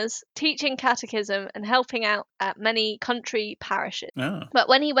prisoners, teaching catechism, and helping out at many country parishes. Oh. But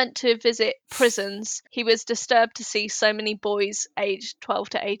when he went to visit prisons, he was disturbed to see so many boys aged 12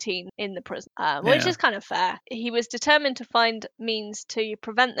 to 18 in the prison, which is kind of fair. He was determined to find means to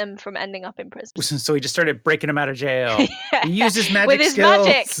prevent them from ending up in prison. So he just started breaking them out of jail. He used his magic with his skills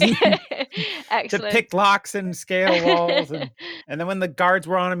magic. Excellent. to pick locks and scale walls. And then when the guards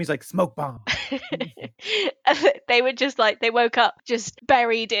were on him, he's like, smoke bomb. They were just they woke up just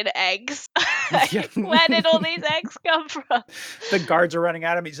buried in eggs. Where did all these eggs come from? The guards are running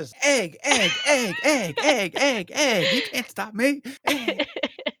at him. He's just egg. You can't stop me.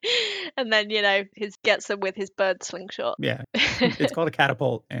 And then he gets them with his bird slingshot. Yeah, it's called a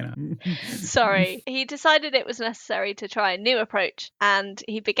catapult, Anna. Sorry. He decided it was necessary to try a new approach, and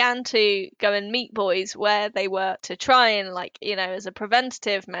he began to go and meet boys where they were to try and as a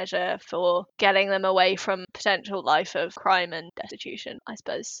preventative measure for getting them away from potential life of crime and destitution, I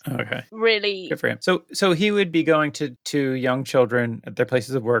suppose. Okay. Really good for him. So he would be going to young children at their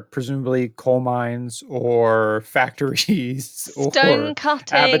places of work, presumably coal mines or factories or stone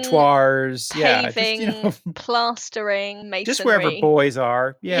cutting, abattoirs, paving, plastering, masonry. Just wherever boys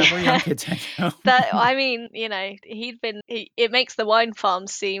are. Yeah, where young kids hang out. It makes the wine farm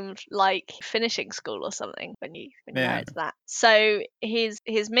seem like finishing school or something when you add that. So his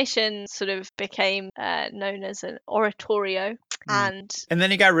mission sort of became known as an oratorio. And then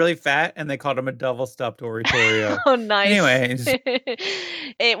he got really fat and they called him a double-stuffed oratorio. Oh, nice. Anyways.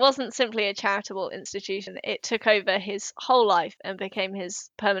 It wasn't simply a charitable institution. It took over his whole life and became his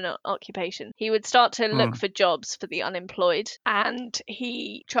permanent occupation. He would start to look for jobs for the unemployed, and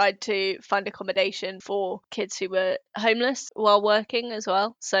he tried to find accommodation for kids who were homeless while working as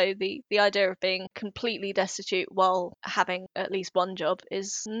well. So the idea of being completely destitute while having at least one job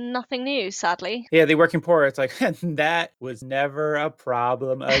is nothing new, sadly. Yeah, the working poor, it's like, that was never a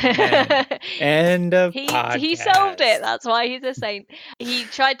problem again. End of podcast. He solved it. That's why he's a saint. He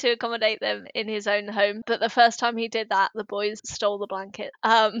tried to accommodate them in his own home, but the first time he did that, the boys stole the blanket.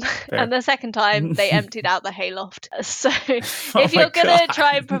 And the second time, they emptied out the hayloft. So if you're going to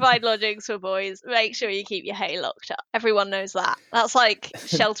try and provide lodgings for boys, make sure you keep your hay locked up. Everyone knows that. That's like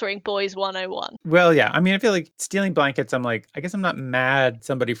sheltering boys 101. Well, yeah. I mean, I feel like stealing blankets, I'm like, I guess I'm not mad at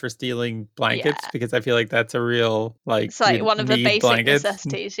somebody for stealing blankets because I feel like that's a real, like, it's like one of the basic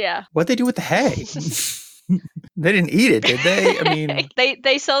necessities, yeah. What'd they do with the hay? They didn't eat it, did they? I mean,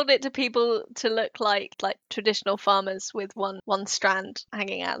 they sold it to people to look like traditional farmers with one strand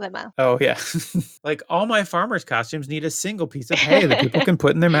hanging out of their mouth. Oh yeah, like all my farmers' costumes need a single piece of hay that people can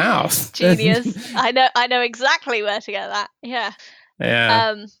put in their mouth. Genius! I know exactly where to get that. Yeah.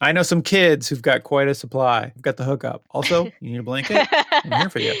 Yeah, I know some kids who've got quite a supply. I've got the hookup. Also, you need a blanket? I'm here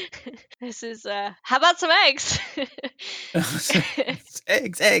for you. This is, how about some eggs?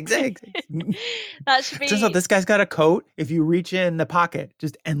 eggs. That should be... Turns out this guy's got a coat. If you reach in the pocket,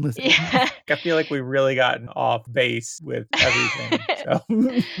 just endless. Yeah. I feel like we've really gotten off base with everything. So.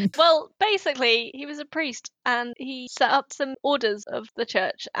 Well, basically, he was a priest and he set up some orders of the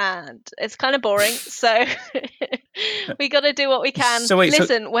church, and it's kind of boring. So we got to do what we can. So wait,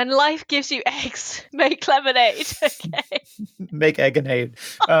 listen, when life gives you eggs, make lemonade. Okay. Make egginade.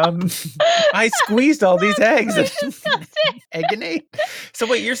 I squeezed all these eggs. Egginade. So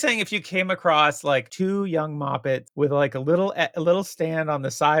wait, you're saying if you came across like two young moppets with like a little stand on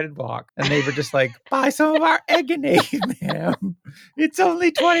the sidewalk, and they were just like, buy some of our egginade, ma'am. It's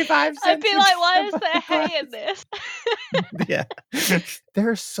only 25 cents. I'd be like, why is there hay in this? Yeah. There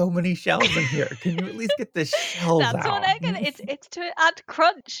are so many shells in here. Can you at least get the shells out? That's what egginade. It's to add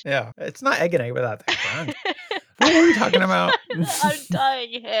crunch. Yeah, it's not egginade without that crunch. What were we talking about? I'm dying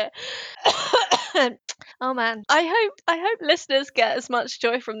here. Oh man, I hope listeners get as much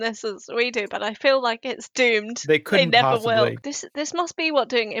joy from this as we do, but I feel like it's doomed. They couldn't never possibly. will. This must be what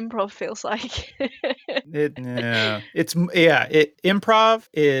doing improv feels like. Improv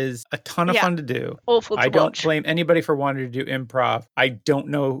is a ton of fun to do. Awful to I don't watch. blame anybody for wanting to do improv. I don't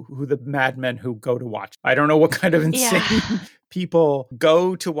know who the madmen who go to watch. I don't know what kind of insane people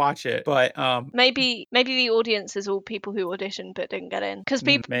go to watch it, but maybe the audience is all people who auditioned but didn't get in, because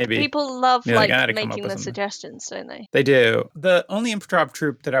maybe people love making the suggestions, don't they? They do. The only improv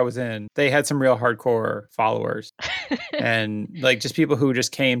troupe that I was in, they had some real hardcore followers and like just people who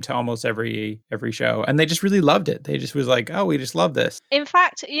just came to almost every show, and they just really loved it. They just was like, oh, we just love this. In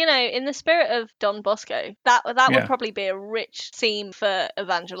fact, in the spirit of Don Bosco, that would probably be a rich theme for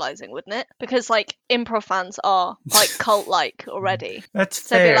evangelizing, wouldn't it? Because like improv fans are like cult-like already. That's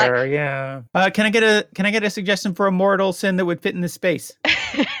fair. Yeah. Can I get a suggestion for a mortal sin that would fit in this space?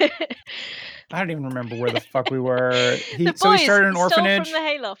 I don't even remember where the fuck we were. He started an orphanage. Stole from the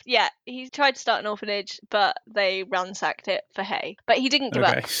hayloft. Yeah, he tried to start an orphanage, but they ransacked it for hay. But he didn't give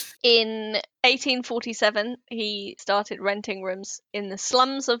up. In 1847, he started renting rooms in the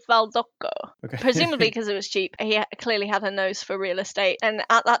slums of Valdocco, presumably because it was cheap. He clearly had a nose for real estate. And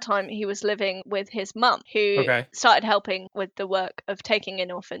at that time, he was living with his mum, who started helping with the work of taking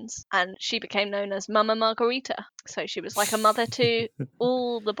in orphans. And she became known as Mama Margarita. So she was like a mother to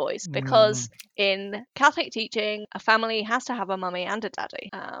all the boys, because in Catholic teaching, a family has to have a mummy and a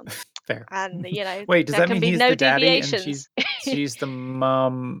daddy. Fair. And, wait, does that mean he's the daddy deviations. and she's the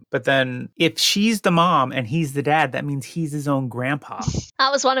mom? But then if she's the mom and he's the dad, that means he's his own grandpa.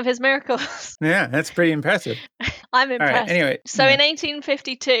 That was one of his miracles. Yeah, that's pretty impressive. I'm impressed. Right, anyway. So in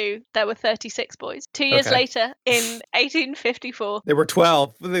 1852, there were 36 boys. 2 years later, in 1854... There were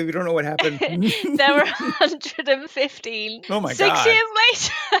 12. We don't know what happened. There were 115. Oh my God. 6 years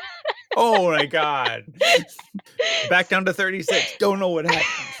later... Oh my God. Back down to 36. Don't know what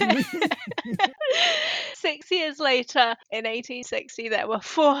happened. 6 years later, in 1860, there were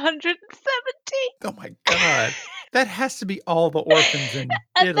 470. Oh my God. That has to be all the orphans in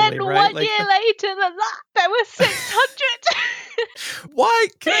and Italy, then right? 1 year later than that, there were 600. Why?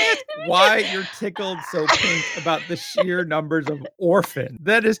 Can I ask why you're tickled so pink about the sheer numbers of orphan?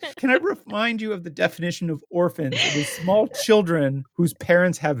 That is, can I remind you of the definition of orphans? It is small children whose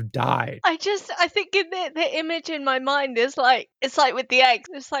parents have died. I think in the image in my mind is like, it's like with the eggs.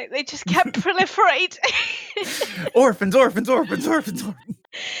 It's like they just kept proliferating. Orphans.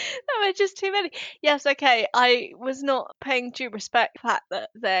 There were just too many. Yes, okay. I was not paying due respect to the fact that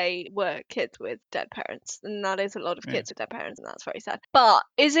they were kids with dead parents, and that is a lot of Yeah. kids with dead parents, and that's very sad. But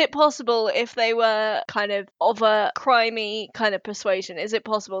is it possible, if they were kind of a crimey kind of persuasion, is it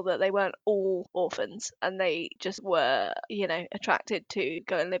possible that they weren't all orphans and they just were, attracted to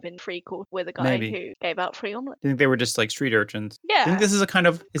go and live in free quarter with a guy Maybe. who gave out free omelets? I think they were just like street urchins. I Yeah. think this is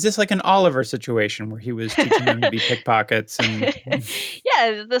is this like an Oliver situation where he was teaching them to be pickpockets and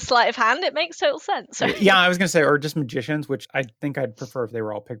Yeah, the sleight of hand, it makes total sense. yeah, I was gonna say, or just magicians, which I think I'd prefer if they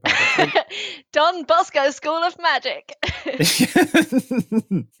were all pickpockets. Like, Don Bosco School of Magic.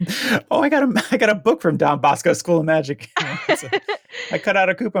 oh, I got a book from Don Bosco School of Magic. I cut out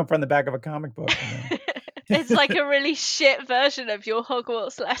a coupon from the back of a comic book. It's like a really shit version of your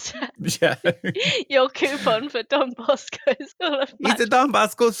Hogwarts letter. Yeah. Your coupon for Don Bosco School of Magic. It's a Don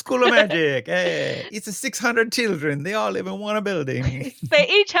Bosco School of Magic. Hey, it's a 600 children. They all live in one building. They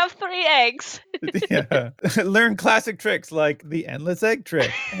each have 3 eggs. Yeah. Learn classic tricks like the endless egg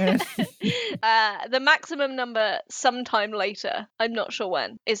trick. The maximum number sometime later, I'm not sure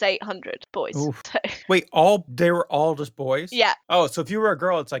when, is 800 boys. So, Wait, they were all just boys? yeah. Oh, so if you were a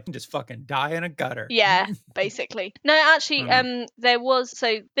girl, it's like you just fucking die in a gutter. Yeah, basically. No, actually,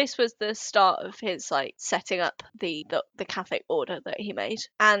 this was the start of his like setting up the Catholic order that he made,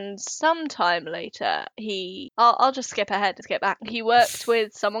 and sometime later I'll just skip back. He worked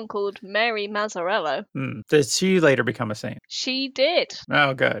with someone called Mary Mazzarello. Did she later become a saint? She did.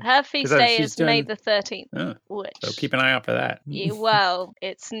 Oh, good. Her feast day is May the 13th. So keep an eye out for that. Well,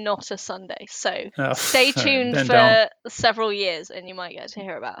 it's not a Sunday, so stay tuned Then for several years, and you might get to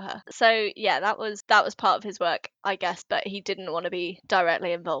hear about her. So yeah, that was part of his work, I guess, but he didn't want to be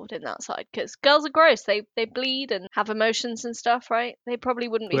directly involved in that side because girls are gross. They bleed and have emotions and stuff, right? They probably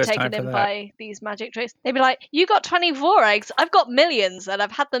wouldn't be taken in by these magic tricks. They'd be like, "You got 24 eggs. I've got millions, and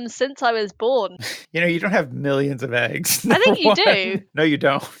I've had them since I was born." You don't have millions of eggs. I think you do. No, you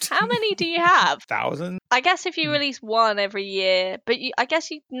don't. How many do you have? 1,000? I guess if you release one every year, but I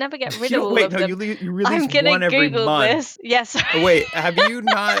guess you never get rid of all of them. You release I'm gonna one every Google month. this. Yes. Oh, wait, have you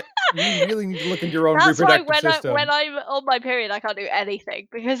not? You really need to look into your own That's why reproductive system. when I'm on my period, I can't do anything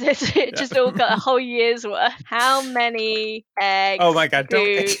because it just all got a whole year's worth. How many eggs? Oh my God!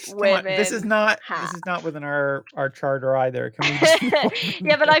 Do women this is not within our charter either. Can we? Just...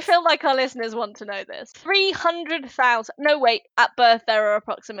 Yeah, but I feel like our listeners want to know this. 300,000. No, wait. At birth, there are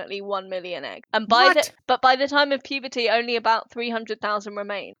approximately 1 million eggs, and by the time of puberty, only about 300,000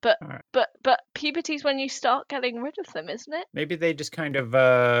 remain. But puberty's when you start getting rid of them, isn't it? Maybe they just kind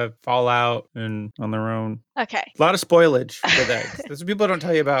of fall out and on their own. Okay. A lot of spoilage with eggs. That's what people don't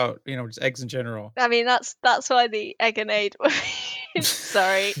tell you about, just eggs in general. I mean, that's why the Egg-and-Aid.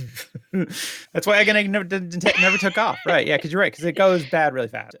 Sorry. That's why Egg-and-Aid never took off. Right. Yeah, because you're right. Because it goes bad really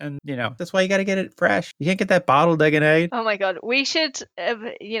fast. And, that's why you got to get it fresh. You can't get that bottled Egg-and-Aid. Oh my God. We should,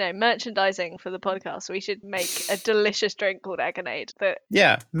 merchandising for the podcast. We should make a delicious drink called Egg-and-Aid.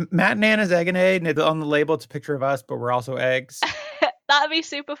 Yeah. Matt and Anna's Egg-and-Aid. And on the label, it's a picture of us, but we're also eggs. That'd be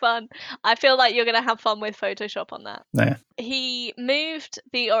super fun. I feel like you're going to have fun with Photoshop on that. Yeah. He moved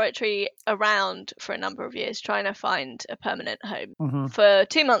the oratory around for a number of years, trying to find a permanent home. Mm-hmm. For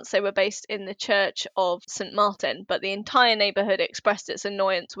 2 months, they were based in the Church of St. Martin, but the entire neighborhood expressed its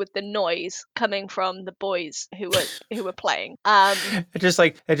annoyance with the noise coming from the boys who were playing. It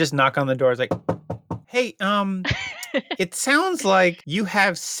just knock on the door. It's like, hey, it sounds like you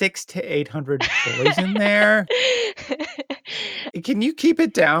have 600 to 800 boys in there. Can you keep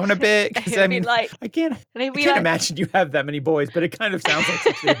it down a bit? Because I mean, I can't imagine you have that many boys, but it kind of sounds like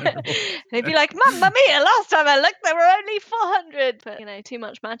 600 boys. They'd be like, "Mamma mia! Last time I looked, there were only 400." But too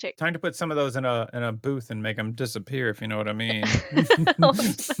much magic. Time to put some of those in a booth and make them disappear, if you know what I mean.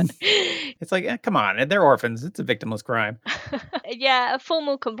 It's like, come on, they're orphans. It's a victimless crime. Yeah, a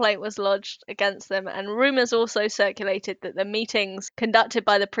formal complaint was lodged against them, and rumors also circulated that the meetings conducted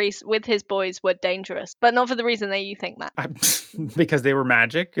by the priest with his boys were dangerous, but not for the reason that you think, Matt. Because they were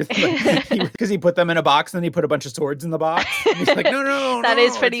magic? Because he put them in a box and then he put a bunch of swords in the box? And he's like, no. That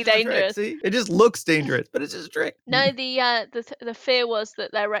is pretty dangerous. See? It just looks dangerous, but it's just a trick. No, the fear was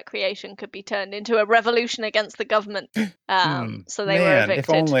that their recreation could be turned into a revolution against the government. So they were evicted. If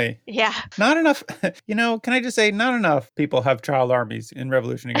only. Yeah. Not enough, can I just say, not enough people have child armies in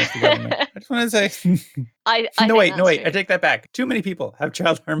revolution against the government. I just want to say... No, wait. I take that back. Too many people have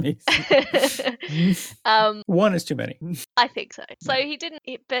child armies. One is too many. I think so. So he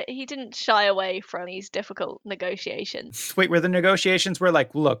didn't shy away from these difficult negotiations. Wait, where the negotiations were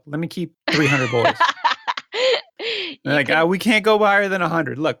like, look, let me keep 300 boys. They're like, we can't go higher than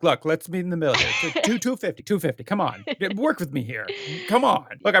 100. Look, let's meet in the middle here. 250. Come on. Work with me here. Come on.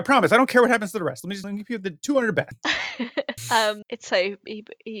 Look, I promise. I don't care what happens to the rest. Let me give you the 200 best. It's so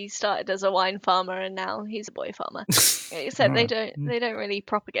he started as a wine farmer and now he's a boy farmer. Except they don't really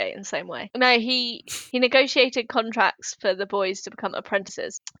propagate in the same way. No, he negotiated contracts for the boys to become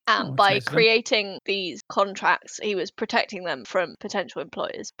apprentices. And by creating these contracts, he was protecting them from potential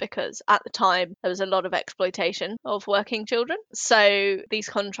employers because at the time there was a lot of exploitation of working children. So these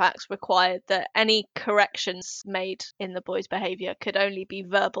contracts required that any corrections made in the boys' behavior could only be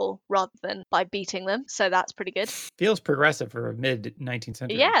verbal rather than by beating them. So that's pretty good. Feels progressive for a mid-19th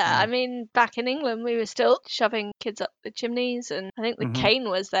century. Yeah, I mean, back in England, we were still shoving kids up the chimneys, and I think the cane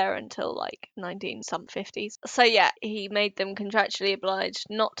was there until like 1950s. So yeah, he made them contractually obliged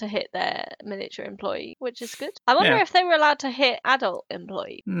not to hit their miniature employee, which is good. I wonder if they were allowed to hit adult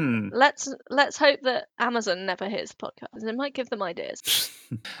employee. Let's hope that Amazon never hits podcasts. It might give them ideas.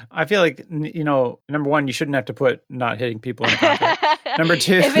 I feel like, number one, you shouldn't have to put not hitting people in the contract. Number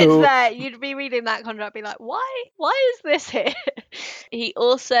two, if it's there, you'd be reading that contract, be like, why is this here? He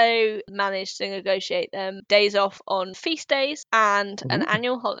also managed to negotiate them days off on feast days and an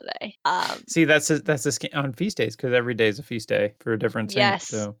annual holiday. See, that's on feast days because every day is a feast day for a different saint. Yes,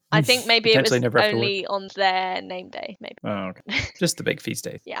 so. I think maybe it was only on their name day. Maybe. Oh, okay. Just the big feast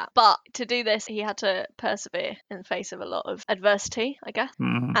days. Yeah, but to do this, he had to persevere in the face of a lot of adversity, I guess.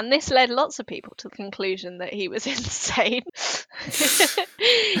 And this led lots of people to the conclusion that he was insane.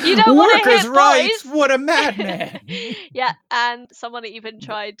 You don't want to hit rights. boys. What a madman. Yeah, and someone even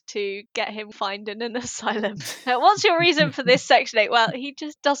tried to get him fined in an asylum. What's your reason for this Section 8? Well, he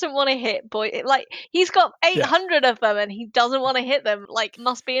just doesn't want to hit boys. Like, he's got 800 of them and he doesn't want to hit them. Like,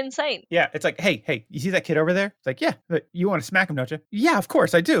 must be insane. Yeah, it's like, hey, you see that kid over there? It's like, yeah, you want to smack him, don't you? Yeah, of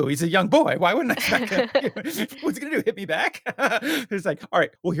course I do. He's a young boy. Why wouldn't I smack him? What's he going to do, hit me back? It's like, all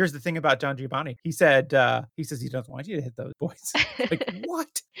right, well, here's the thing about John Giovanni. He says he doesn't want you to hit those boys. Like,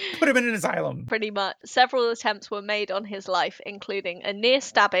 what? Put him in an asylum. Pretty much. Several attempts were made on his life, including a near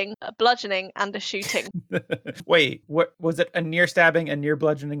stabbing, a bludgeoning, and a shooting. Wait, what was it? A near stabbing, a near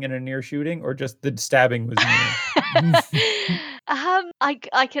bludgeoning, and a near shooting, or just the stabbing was near?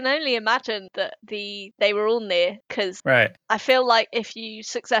 I can only imagine that they were all near because I feel like if you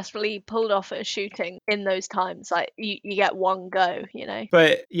successfully pulled off a shooting in those times, like you get one go,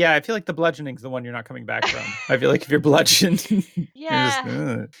 But yeah, I feel like the bludgeoning's the one you're not coming back from. I feel like if you're bludgeoned,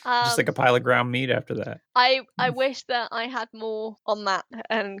 you're just like a pile of ground meat after that. I wish that I had more on that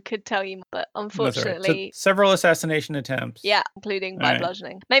and could tell you, but unfortunately, so, several assassination attempts. Yeah, including by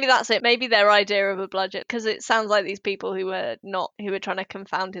bludgeoning. Maybe that's it. Maybe their idea of a bludgeon, because it sounds like these people who were trying to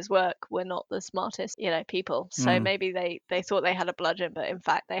confound his work were not the smartest, people. So maybe they thought they had a bludgeon, but in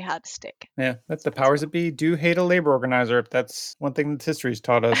fact they had a stick. Yeah, that's the powers that be do hate a labor organizer. That's one thing that history's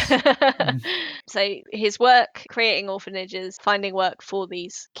taught us. So his work creating orphanages, finding work for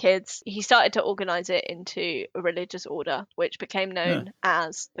these kids, he started to organize it into a religious order, which became known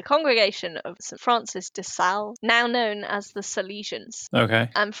as the Congregation of St. Francis de Sales, now known as the Salesians. Okay.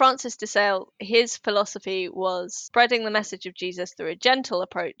 And Francis de Sales, his philosophy was spreading the message of Jesus through a gentle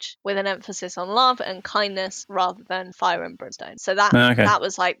approach with an emphasis on love and kindness rather than fire and brimstone. So that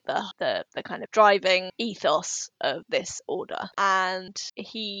was like the kind of driving ethos of this order. And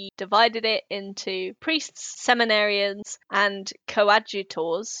he divided it into priests, seminarians, and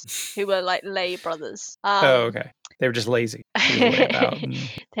coadjutors, who were like lay brothers. Okay. They were just lazy.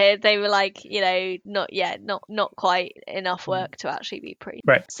 They were like, not quite enough work to actually be priest.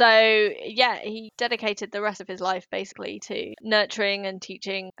 Right. So yeah, he dedicated the rest of his life basically to nurturing and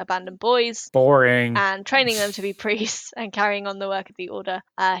teaching abandoned boys. Boring. And training them to be priests and carrying on the work of the order.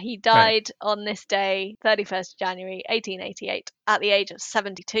 He died on this day, 31st January 1888, at the age of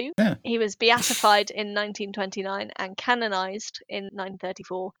 72. Yeah. He was beatified in 1929 and canonized in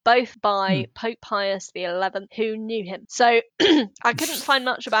 1934, both by Pope Pius XI, who knew him. So I couldn't find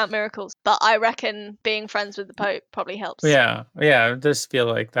much about miracles, but I reckon being friends with the Pope probably helps. Yeah. I just feel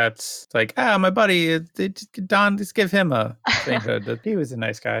like that's like, my buddy, Don, just give him a sainthood. He was a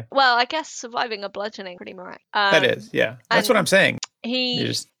nice guy. Well, I guess surviving a bludgeoning pretty miraculous. That is, yeah. That's what I'm saying.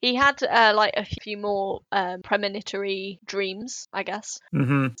 He had like a few more premonitory dreams, I guess.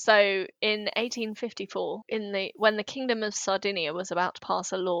 Mm-hmm. So in 1854, when the Kingdom of Sardinia was about to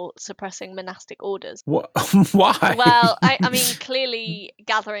pass a law suppressing monastic orders. Why? Well, I mean, clearly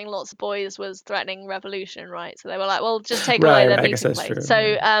gathering lots of boys was threatening revolution, right? So they were like, well, just take away their meeting place. True.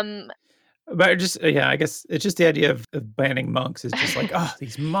 So But just I guess it's just the idea of banning monks is just like, oh,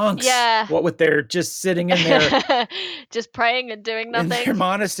 these monks. Yeah. What with their just sitting in there Just praying and doing in their nothing.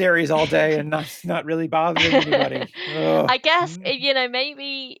 monasteries all day and not really bothering anybody. Ugh. I guess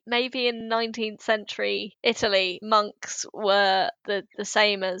maybe in 19th century Italy, monks were the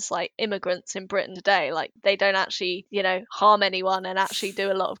same as like immigrants in Britain today. Like they don't actually harm anyone and actually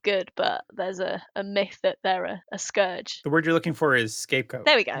do a lot of good, but there's a myth that they're a scourge. The word you're looking for is scapegoat.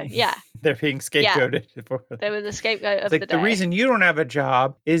 There we go. Yeah. They're being scapegoated. They were the scapegoat of It's like the day. the reason you don't have a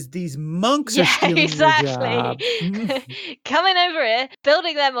job is these monks are stealing your job. Coming over here,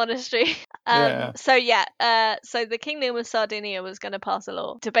 building their monastery. So the Kingdom of Sardinia was going to pass a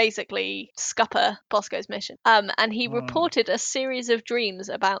law to basically scupper Bosco's mission. And he reported a series of dreams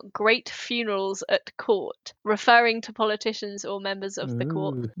about great funerals at court, referring to politicians or members of the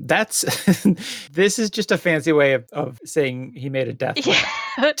court. That's this is just a fancy way of saying he made a death threat.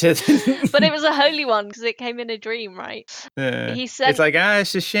 But it was a holy one because it came in a dream, right? He said, it's like,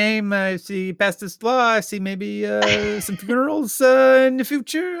 it's a shame. I see past this law. I see maybe some funerals in the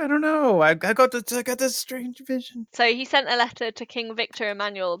future. I don't know. I got this strange vision. So he sent a letter to King Victor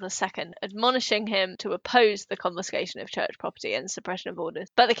Emmanuel II, admonishing him to oppose the confiscation of church property and suppression of orders.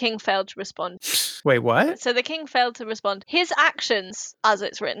 But the king failed to respond. Wait, what? So the king failed to respond. His actions, as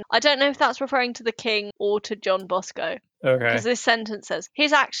it's written, I don't know if that's referring to the king or to John Bosco. Okay. Because this sentence says,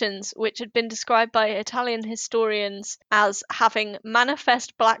 his actions, which had been described by Italian historians as having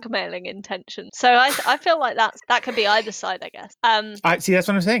manifest blackmailing intentions. So I feel like that could be either side, I guess. I see. That's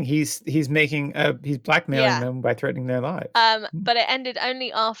what I'm saying. He's making he's blackmailing them by threatening their lives. But it ended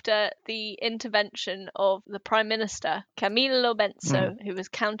only after the intervention of the Prime Minister Camillo Benso, who was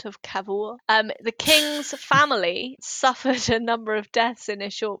Count of Cavour. The king's family suffered a number of deaths in a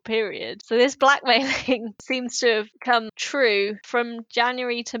short period. So this blackmailing seems to have come true. From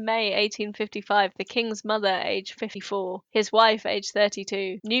January to May 1855, the king's mother, aged 54, his wife, aged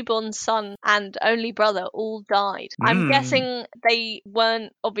 32, newborn son, and only brother all died. I'm guessing they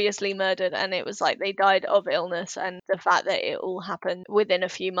weren't obviously murdered, and it was like they died of illness, and the fact that it all happened within a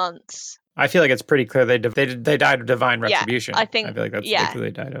few months. I feel like it's pretty clear they died of divine retribution. I think. I feel like that's what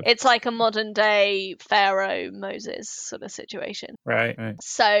they died of. It's like a modern day Pharaoh Moses sort of situation. Right.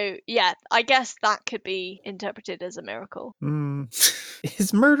 So I guess that could be interpreted as a miracle.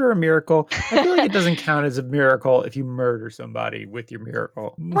 Is murder a miracle? I feel like it doesn't count as a miracle if you murder somebody with your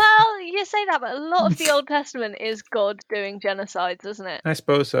miracle. Well, you say that, but a lot of the Old Testament is God doing genocides, isn't it? I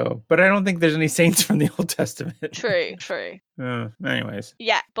suppose so, but I don't think there's any saints from the Old Testament. True. Anyways.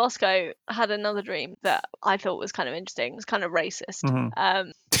 Yeah, Bosco had another dream that I thought was kind of interesting. It was kind of racist.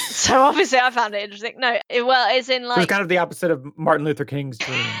 So obviously I found it interesting. No, it's in like... So it's kind of the opposite of Martin Luther King's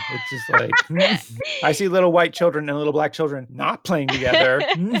dream. It's just like, I see little white children and little black children not playing together.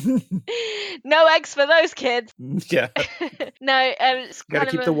 No eggs for those kids. Yeah. No, it's got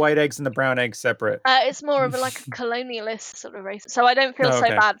to keep the white eggs and the brown eggs separate. It's more of like a colonialist sort of race. So I don't feel so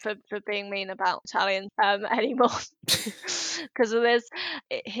bad for being mean about Italians anymore. Because of this,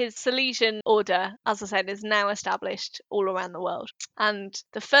 his Silesian order, as I said, is now established all around the world. And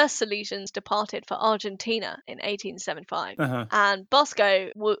the first Silesians departed for Argentina in 1875. And Bosco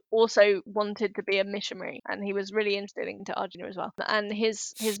also wanted to be a missionary, and he was really interested into Argentina as well. And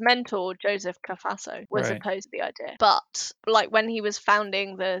his mentor, Joseph Cafasso, was opposed to the idea. But like when he was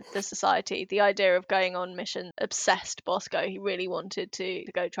founding the society, the idea of going on mission obsessed Bosco. He really wanted to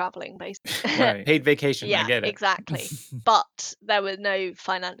go traveling, basically. Right. Paid vacation. Yeah, I get it. Exactly. But there was no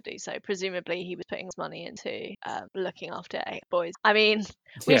finance to do so. Presumably he was putting his money into looking after 8 boys. I mean,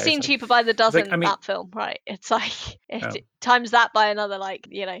 we've seen Cheaper by the Dozen, that film, right? It's like times that by another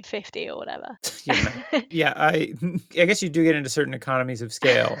 50 or whatever. I guess you do get into certain economies of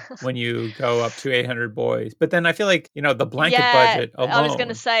scale when you go up to 800 boys. But then I feel like, the blanket budget alone. I was going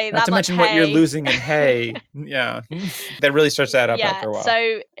to say not to mention what you're losing in hay. That really starts to add up after a while.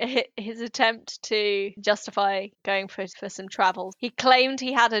 So his attempt to justify going for some travels, he claimed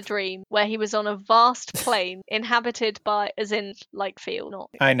he had a dream where he was on a vast plain inhabited by, as in like field. Not.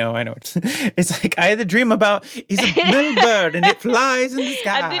 I know. It's like I had a dream about he's a little bird and it flies in the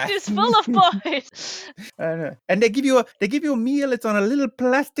sky. And it is full of boys. I know. And they give you a meal. It's on a little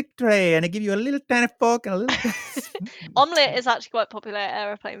plastic tray, and they give you a little tiny fork and a little. Omelette is actually quite popular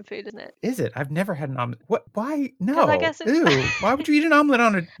airplane food, isn't it? Is it? I've never had an omelet. What? Why? No. I guess Ew. Why would you eat an omelet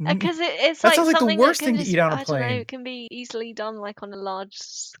on a? Because it's that like sounds like the worst that thing to eat on a I plane. don't know. It can be easily done like on a large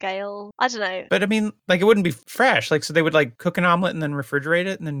scale. I don't know. But I mean, like it wouldn't be fresh. Like so, they would like cook an omelet and then refrigerate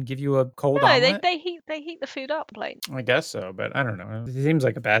it and then give you a cold omelet. No, they heat the food up plane. I guess so, but I don't know. It seems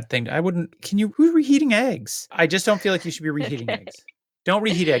like a bad thing. I wouldn't. Who's reheating eggs? I just don't feel like you should be reheating eggs. Don't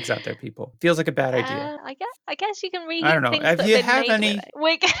reheat eggs out there, people. Feels like a bad idea. I guess you can reheat I don't know. things If that you have been have made any- with it.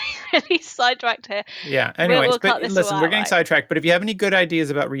 We're getting really sidetracked here. Yeah. Anyways, we'll cut but this listen, all we're out, getting right? sidetracked. But if you have any good ideas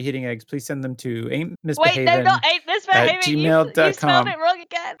about reheating eggs, please send them to Wait, no, ain'tmisbehavin not Ain't Misbehaving. You gmail.com. spelled it wrong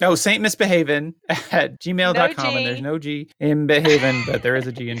again. No, saintmisbehavin at gmail.com. And there's G. no G in behavin, but there is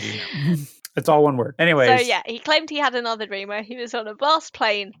a G in Gmail. It's all one word. Anyways. So yeah, he claimed he had another dream where he was on a vast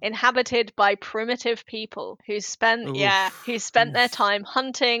plain inhabited by primitive people who spent their time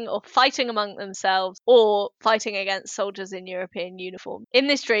hunting or fighting among themselves or fighting against soldiers in European uniform. In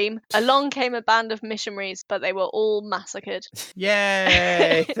this dream, along came a band of missionaries, but they were all massacred.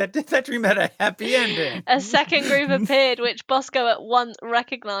 Yay! that dream had a happy ending. A second group appeared, which Bosco at once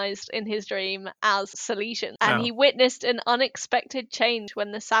recognized in his dream as Salesians, and he witnessed an unexpected change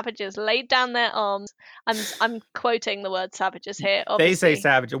when the savages laid down their arms. I'm quoting the word savages here. Obviously. They say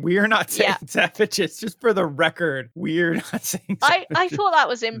savages. We are not saying savages. Just for the record, we're not saying savages. I thought that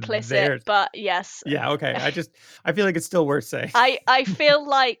was implicit, but yes. Yeah, okay. I feel like it's still worth saying. I feel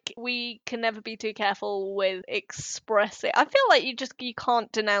like we can never be too careful with expressing. I feel like you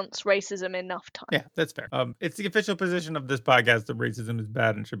can't denounce racism enough times. Yeah, that's fair. It's the official position of this podcast that racism is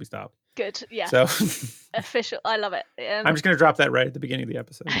bad and should be stopped. Good, yeah. So official, I love it. I'm just going to drop that right at the beginning of the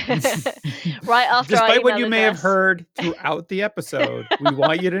episode. Right after Despite what you may have heard throughout the episode, we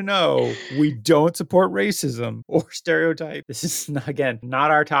want you to know we don't support racism or stereotype. This is,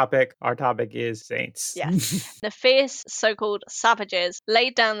 not our topic. Our topic is saints. Yes. The fierce so-called savages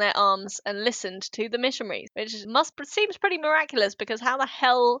laid down their arms and listened to the missionaries, which seems pretty miraculous because how the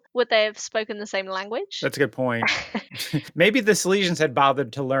hell would they have spoken the same language? That's a good point. Maybe the Salesians had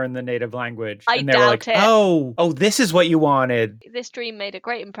bothered to learn the native language. I and they were like, doubt it. Oh, this is what you wanted. This dream made a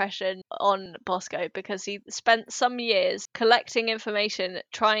great impression on Bosco because he spent some years collecting information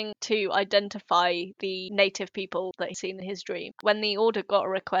trying to identify the native people that he'd seen in his dream. When the order got a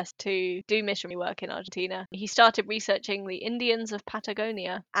request to do missionary work in Argentina, he started researching the Indians of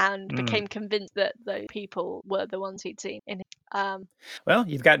Patagonia and became convinced that those people were the ones he'd seen in Well,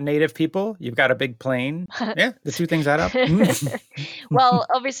 you've got native people, you've got a big plane. Yeah, the two things add up. Well,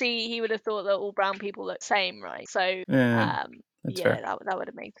 obviously he would have thought that all brown people look the same, right? So That's yeah, fair. that would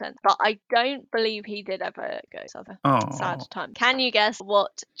have made sense. But I don't believe he did ever go southern. Oh. Sad time. Can you guess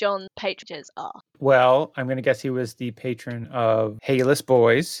what John's patronages are? Well, I'm going to guess he was the patron of Hayless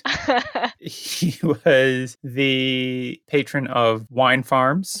Boys. He was the patron of wine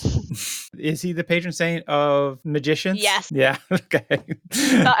farms. Is he the patron saint of magicians? Yes. Yeah. Okay.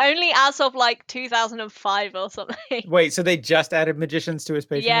 But only as of like 2005 or something. Wait, so they just added magicians to his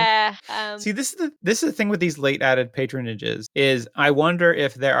patronage? Yeah. See, this is the thing with these late added patronages is I wonder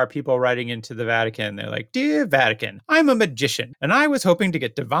if there are people writing into the Vatican. They're like, "Dear Vatican, I'm a magician, and I was hoping to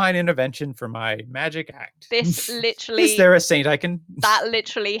get divine intervention for my magic act." This literally is there a saint I can? That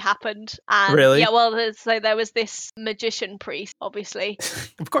literally happened. And really? Yeah. Well, so there was this magician priest, obviously.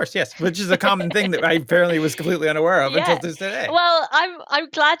 Of course, yes, which is a common thing that I apparently was completely unaware of until this today. Well, I'm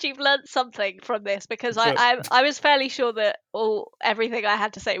glad you've learned something from this because I was fairly sure that everything I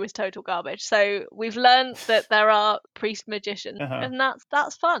had to say was total garbage. So we've learned that there are priest magicians, and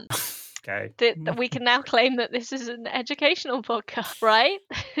that's fun. Okay. That we can now claim that this is an educational podcast, right?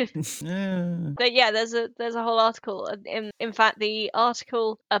 But yeah, there's a whole article. In fact, the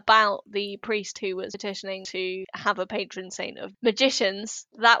article about the priest who was petitioning to have a patron saint of magicians.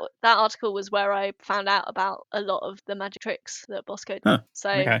 That article was where I found out about a lot of the magic tricks that Bosco did.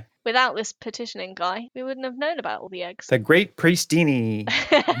 So without this petitioning guy, we wouldn't have known about all the eggs. The great Priestini.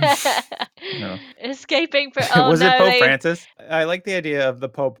 No. Escaping from was it Pope Francis? I like the idea of the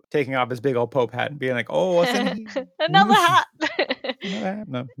Pope taking off his big old Pope hat and being like, "Oh, what's in another hat?"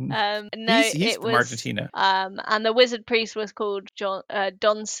 No, he's from Argentina. And the wizard priest was called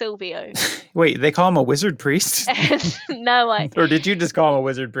Don Silvio. Wait, they call him a wizard priest? No, or did you just call him a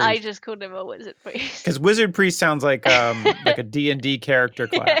wizard priest? I just called him a wizard priest. Because wizard priest sounds like a D&D character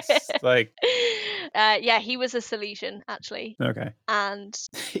class. Like, yeah, he was a Salesian actually. Okay. And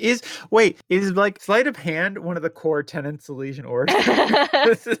is like sleight of hand one of the core tenets of Salesian order?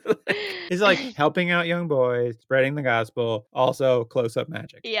 It's like helping out young boys, spreading the gospel, also close-up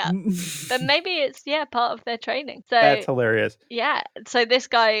magic. Yeah. But maybe it's part of their training. So that's hilarious. Yeah. So this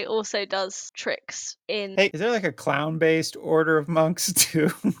guy also does tricks in. Hey, is there like a clown-based order of monks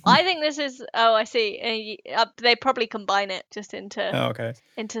too? I think this is. Oh, I see. They probably combine it just into. Oh, okay.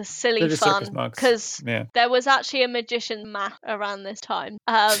 Into silly fun because there was actually a magician math around this time,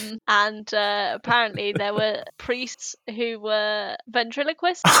 and apparently there were priests who were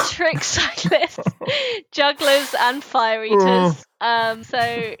ventriloquists, trick cyclists, jugglers, and fire eaters.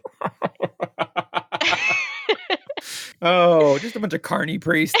 So Oh, just a bunch of carny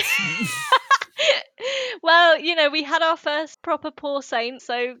priests. Well, we had our first proper poor saint,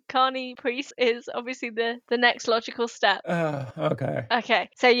 so Carney priest is obviously the next logical step. Okay. Okay,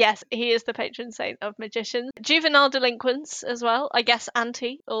 so yes, he is the patron saint of magicians. Juvenile delinquents as well, I guess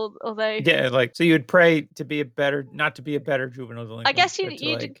although... Yeah, like, so you would pray to be not to be a better juvenile delinquent. I guess but to,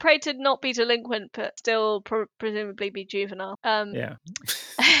 you'd like... pray to not be delinquent, but still presumably be juvenile. Yeah.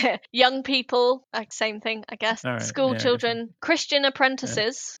 Young people, same thing, I guess. All right, School yeah, I guess children, Christian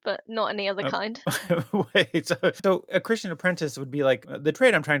apprentices, but not any other kind. Wait, so a Christian apprentice would be like, the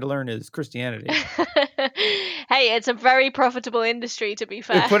trade I'm trying to learn is Christianity. Hey, it's a very profitable industry, to be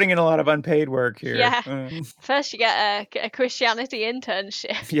fair. We're putting in a lot of unpaid work here. Yeah. First, you get a Christianity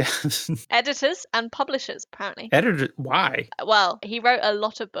internship. Yeah. Editors and publishers, apparently. Editor? Why? Well, he wrote a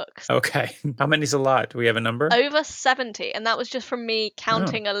lot of books. Okay. How many's a lot? Do we have a number? Over 70, and that was just from me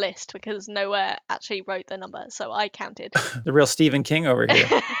counting a list because nowhere actually wrote the number, so I counted. The real Stephen King over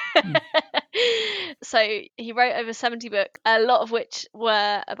here. So he wrote over 70 books, a lot of which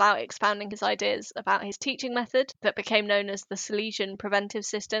were about expounding his ideas about his teaching method that became known as the Salesian preventive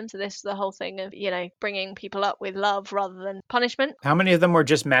system. So this is the whole thing of, bringing people up with love rather than punishment. How many of them were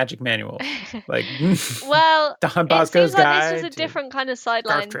just magic manuals? Like, well, Don it Bosco's seems like guide. this was a different kind of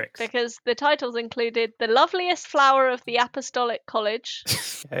sideline tricks. because the titles included The Loveliest Flower of the Apostolic College,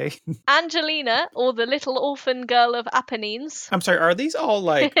 Okay. Angelina, or the Little Orphan Girl of Apennines. I'm sorry, are these all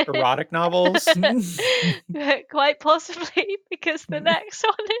like erotic novels? Quite possibly, because the next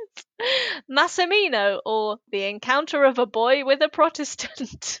one is Massimino, or The Encounter of a Boy with a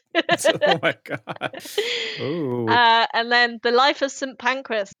Protestant. Oh my god. Ooh. And then The Life of St.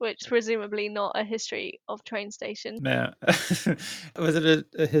 Pancras, which presumably not a history of train stations. Yeah. Was it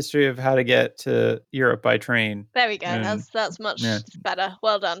a history of how to get to Europe by train? There we go. That's much better.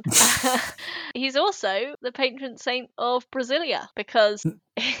 Well done. He's also the patron saint of Brasilia because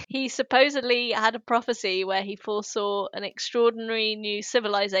he supposedly had a prophecy where he foresaw an extraordinary new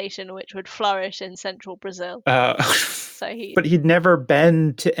civilization which would flourish in central Brazil. But he'd never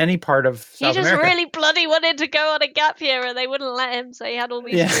been to any part of South America. He just really bloody wanted to go on a gap year and they wouldn't let him, so he had all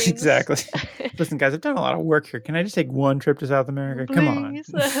these dreams. Exactly. Listen, guys, I've done a lot of work here. Can I just take one trip to South America? Please. Come on.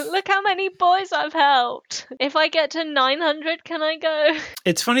 Look how many boys I've helped. If I get to 900, can I go?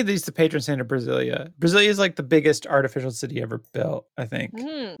 It's funny that he's the patron saint of Brasilia. Brasilia is like the biggest artificial city ever built, I think.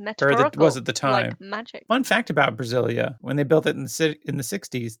 Metaphorical. Or was at the time. Like magic. Fun fact about Brasilia, when they built it in the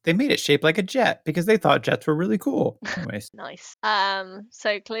 60s, they made it shaped like a jet because they thought jets were really cool. Anyways. Nice.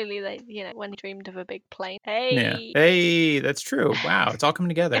 So clearly they, when he dreamed of a big plane. Hey. Yeah. Hey, that's true. Wow, it's all coming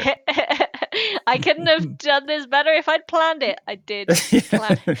together. I couldn't have done this better if I'd planned it. I did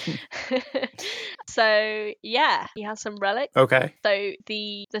plan it. So yeah, he has some relics. Okay. So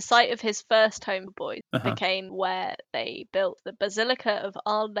the site of his first home for boys became where they built the Basilica of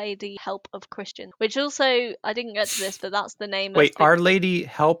Our Lady Help of Christians, which also, I didn't get to this, but that's the name Wait, of Our Lady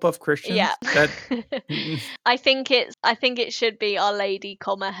Help of Christians? Yeah. I think it should be Our Lady,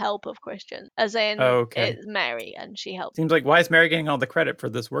 Help of Christians, as in it's Mary and she helped. Seems like, why is Mary getting all the credit for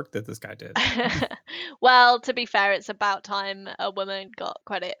this work that this guy did? Well, to be fair, it's about time a woman got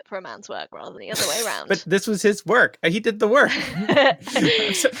credit for a man's work rather than the other way around. But this was his work. He did the work.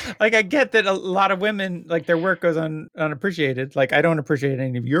 I get that a lot of women, like, their work goes unappreciated. Like, I don't appreciate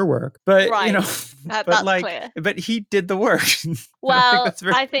any of your work, but that's clear. But he did the work. Well,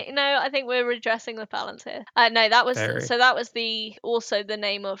 I think we're redressing the balance here. No, that was that was also the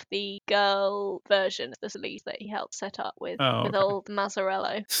name of the girl version of the Salesians that he helped set up with old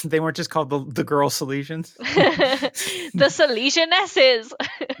Mazzarello. They weren't just called the girl Salesians. The Salesianesses.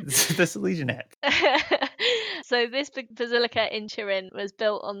 The Salesianettes. So this basilica in Turin was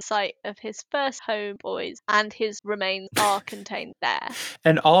built on the site of his first home boys, and his remains are contained there.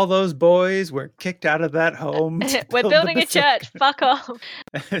 And all those boys were kicked out of that home. We're building a church. Fuck off.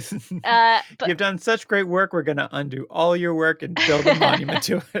 You've done such great work. We're going to undo all your work and build a monument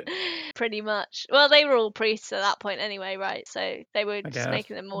to it. Pretty much. Well, they were all priests at that point anyway, right? So they were just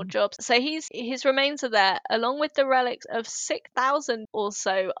making them more jobs. So his remains are there, along with the relics of 6,000 or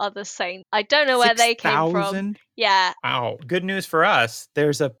so other saints. I don't know where they came from. Yeah. Wow. Good news for us.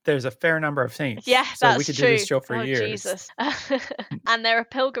 There's a fair number of saints. Yeah, so that's we could true. do this show for years. Jesus. And there are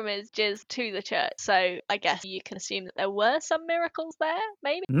pilgrimages to the church. So I guess you can assume that there were some miracles there,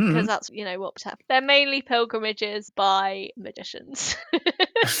 maybe, because that's what's happening. They're mainly pilgrimages by magicians.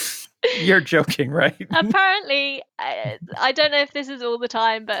 You're joking, right? Apparently, I don't know if this is all the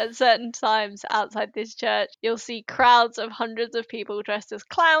time, but at certain times outside this church, you'll see crowds of hundreds of people dressed as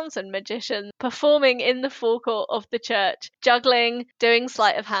clowns and magicians performing in the forecourt middle of the church, juggling, doing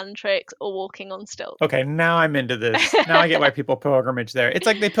sleight of hand tricks, or walking on stilts. Okay, now I'm into this. Now I get why people pilgrimage there. It's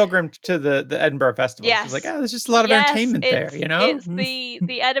like they pilgrim to the Edinburgh Festival. Yes. It's like, there's just a lot of entertainment there, you know? It's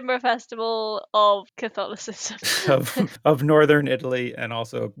the Edinburgh Festival of Catholicism. of northern Italy, and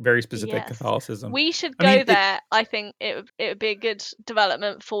also very specific Yes. Catholicism. We should go there. I think it would be a good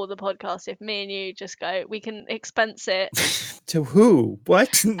development for the podcast if me and you just go. We can expense it. To who?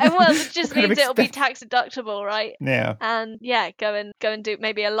 What? And well, it just What kind of means it'll be tax deductible, right? Yeah. And yeah, go and do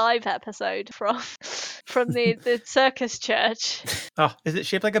maybe a live episode from the circus church. Oh, is it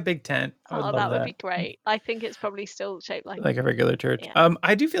shaped like a big tent? I would Oh, love that would be great. I think it's probably still shaped like a regular church. Yeah.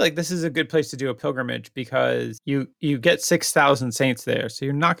 I do feel like this is a good place to do a pilgrimage because you get 6,000 saints there, so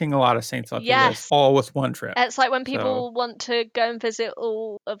you're knocking a lot of saints off your Yes. list all with one trip. It's like when people want to go and visit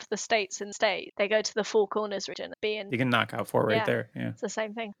all of the states in state, they go to the Four Corners region. You can knock out 4 right there. Yeah. It's the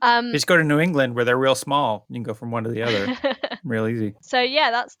same thing. You just go to New England where they're real small. You can go from one to the other. Real easy. So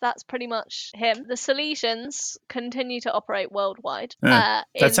yeah, that's pretty much him. The Salesians continue to operate worldwide. That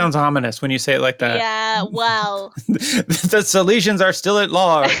sounds ominous when you say it like that. Yeah, well. The Salesians are still at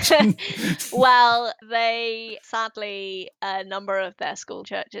large. Well, they sadly, a number of their school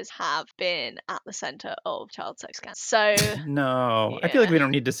churches have been at the center of child sex scams. So no, I feel like we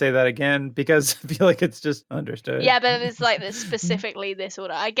don't need to say that again because I feel like it's just understood. yeah, but it's like specifically this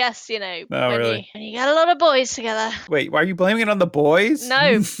order. I guess, you know, really? when you get a lot of boys together. Wait, why are you blaming it on the boys?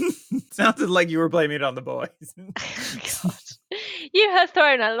 No. Sounded like you were blaming it on the boys. God. You have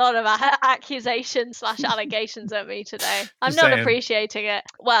thrown a lot of accusations/allegations at me today. I'm Just not saying. appreciating it.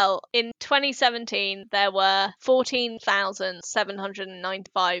 Well, in 2017, there were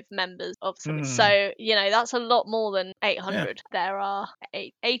 14,795 members of So, you know, that's a lot more than 800. Yeah. There are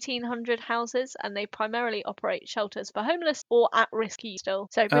 1,800 houses, and they primarily operate shelters for homeless or at-risk youth still.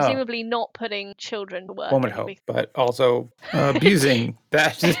 So presumably not putting children to work. One would hope, but also abusing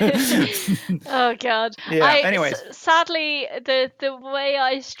that. Oh, God. Yeah, anyways. Sadly, the way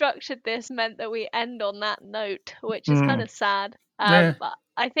I structured this meant that we end on that note, which is kind of sad. But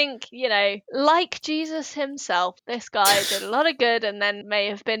I think, you know, like Jesus himself, this guy did a lot of good and then may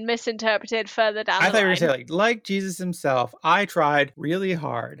have been misinterpreted further down the line. I thought you were going to say, like Jesus himself, I tried really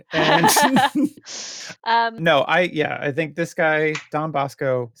hard. And I think this guy, Don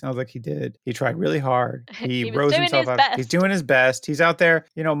Bosco, sounds like he did. He tried really hard. He rose himself up. He's doing his best. He's out there,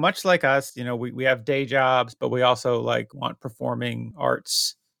 you know, much like us, you know, we have day jobs, but we also like want performing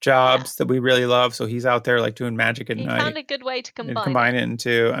arts jobs that we really love. So he's out there like doing magic at night. He found a good way to combine it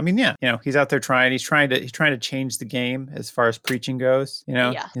into. I mean, yeah, you know, he's out there trying. He's trying to change the game as far as preaching goes. You know,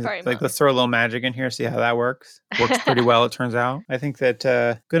 yeah, he's very like much. Let's throw a little magic in here, see how that works. Works pretty well, it turns out. I think that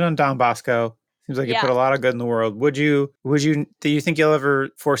good on Don Bosco. Seems like you put a lot of good in the world. Do you think you'll ever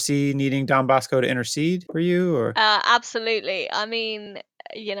foresee needing Don Bosco to intercede for you? Or absolutely. I mean,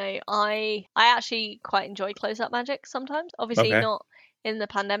 you know, I actually quite enjoy close-up magic sometimes. Obviously not in the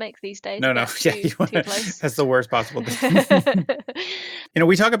pandemic these days. No. Too close. That's the worst possible thing. You know,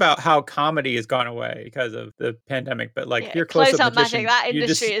 we talk about how comedy has gone away because of the pandemic, but like your close-up magic, that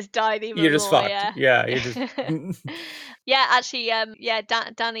industry has died even more. You're just fucked. Yeah, you're just. Yeah, actually,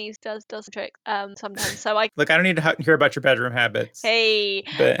 Danny does tricks sometimes. So look, I don't need to hear about your bedroom habits. Hey,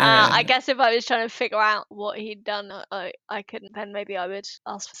 but, I guess if I was trying to figure out what he'd done, I couldn't. Then maybe I would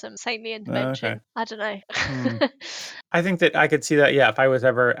ask for some saintly intervention. Okay. I don't know. I think that I could see that. Yeah, if I was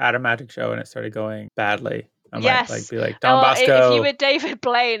ever at a magic show and it started going badly, I might be like Don Bosco. If you were David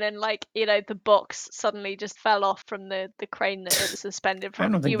Blaine and like, you know, the box suddenly just fell off from the crane that it was suspended from. I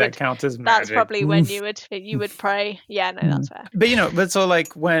don't think that counts as magic. That's probably when you would pray. Yeah, no, that's fair. But you know,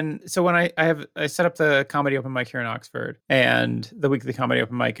 when I set up the comedy open mic here in Oxford and the weekly comedy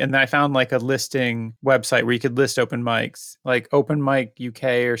open mic, and then I found like a listing website where you could list open mics, like Open Mic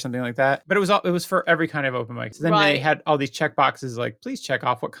UK or something like that. But it was for every kind of open mic. So then they had all these check boxes like, please check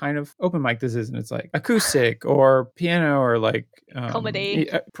off what kind of open mic this is, and it's like acoustic or piano or like comedy,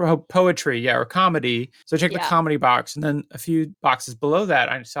 poetry, or comedy. So I checked the comedy box, and then a few boxes below that,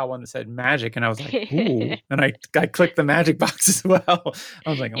 I saw one that said magic, and I was like, ooh. And I clicked the magic box as well. I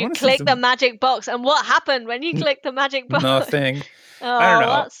was like, you clicked the magic box, and what happened when you clicked the magic box? Nothing. Oh, I don't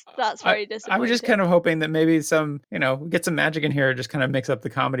know. That's very disappointing. I was just kind of hoping that maybe we get some magic in here, just kind of mix up the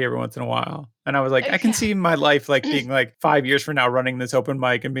comedy every once in a while. And I was like, I can see my life like being like 5 years from now running this open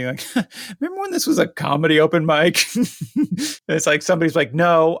mic and being like, remember when this was a comedy open mic? It's like somebody's like,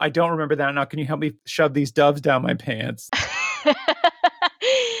 no, I don't remember that. Now, can you help me shove these doves down my pants?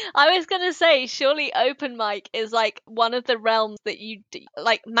 I was gonna say, surely open mic is like one of the realms that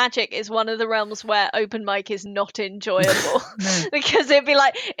like. Magic is one of the realms where open mic is not enjoyable because it'd be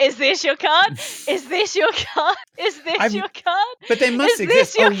like, is this your card? Is this your card? Is this your card? But they must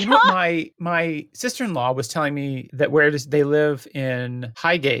exist. Oh, you know what? My sister-in-law was telling me that where they live in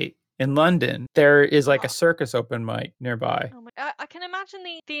Highgate in London, there is like a circus open mic nearby. Oh I can imagine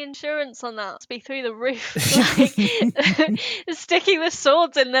the insurance on that must be through the roof. Like, sticking the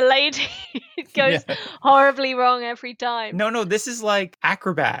swords in the lady goes horribly wrong every time. No, this is like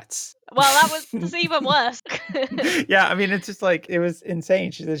acrobats. Well, that's even worse. Yeah, I mean, it's just like, it was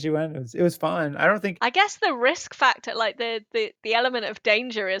insane. She said she went. It was fun. I guess the risk factor, like the element of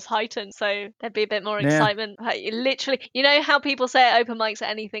danger, is heightened, so there'd be a bit more excitement. Like, literally, you know how people say at open mics that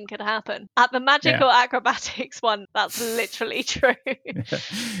anything could happen? At the magic or acrobatics one, that's literally true.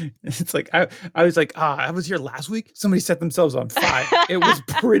 It's like I was like, I was here last week. Somebody set themselves on fire. It was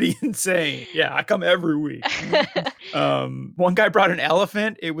pretty insane. Yeah, I come every week. One guy brought an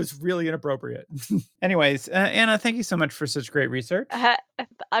elephant. It was really inappropriate. Anyways, Anna, thank you so much for such great research.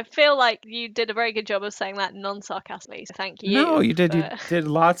 I feel like you did a very good job of saying that non-sarcastically, so thank you. No, you did. You did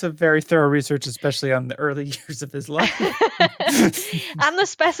lots of very thorough research, especially on the early years of his life. And the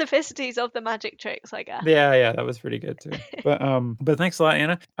specificities of the magic tricks, I guess. Yeah, that was pretty good too. But thanks a lot,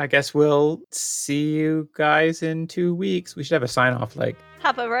 Anna. I guess we'll see you guys in 2 weeks. We should have a sign-off like,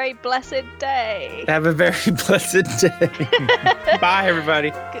 have a very blessed day. Have a very blessed day. Bye,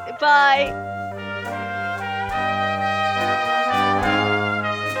 everybody. Goodbye.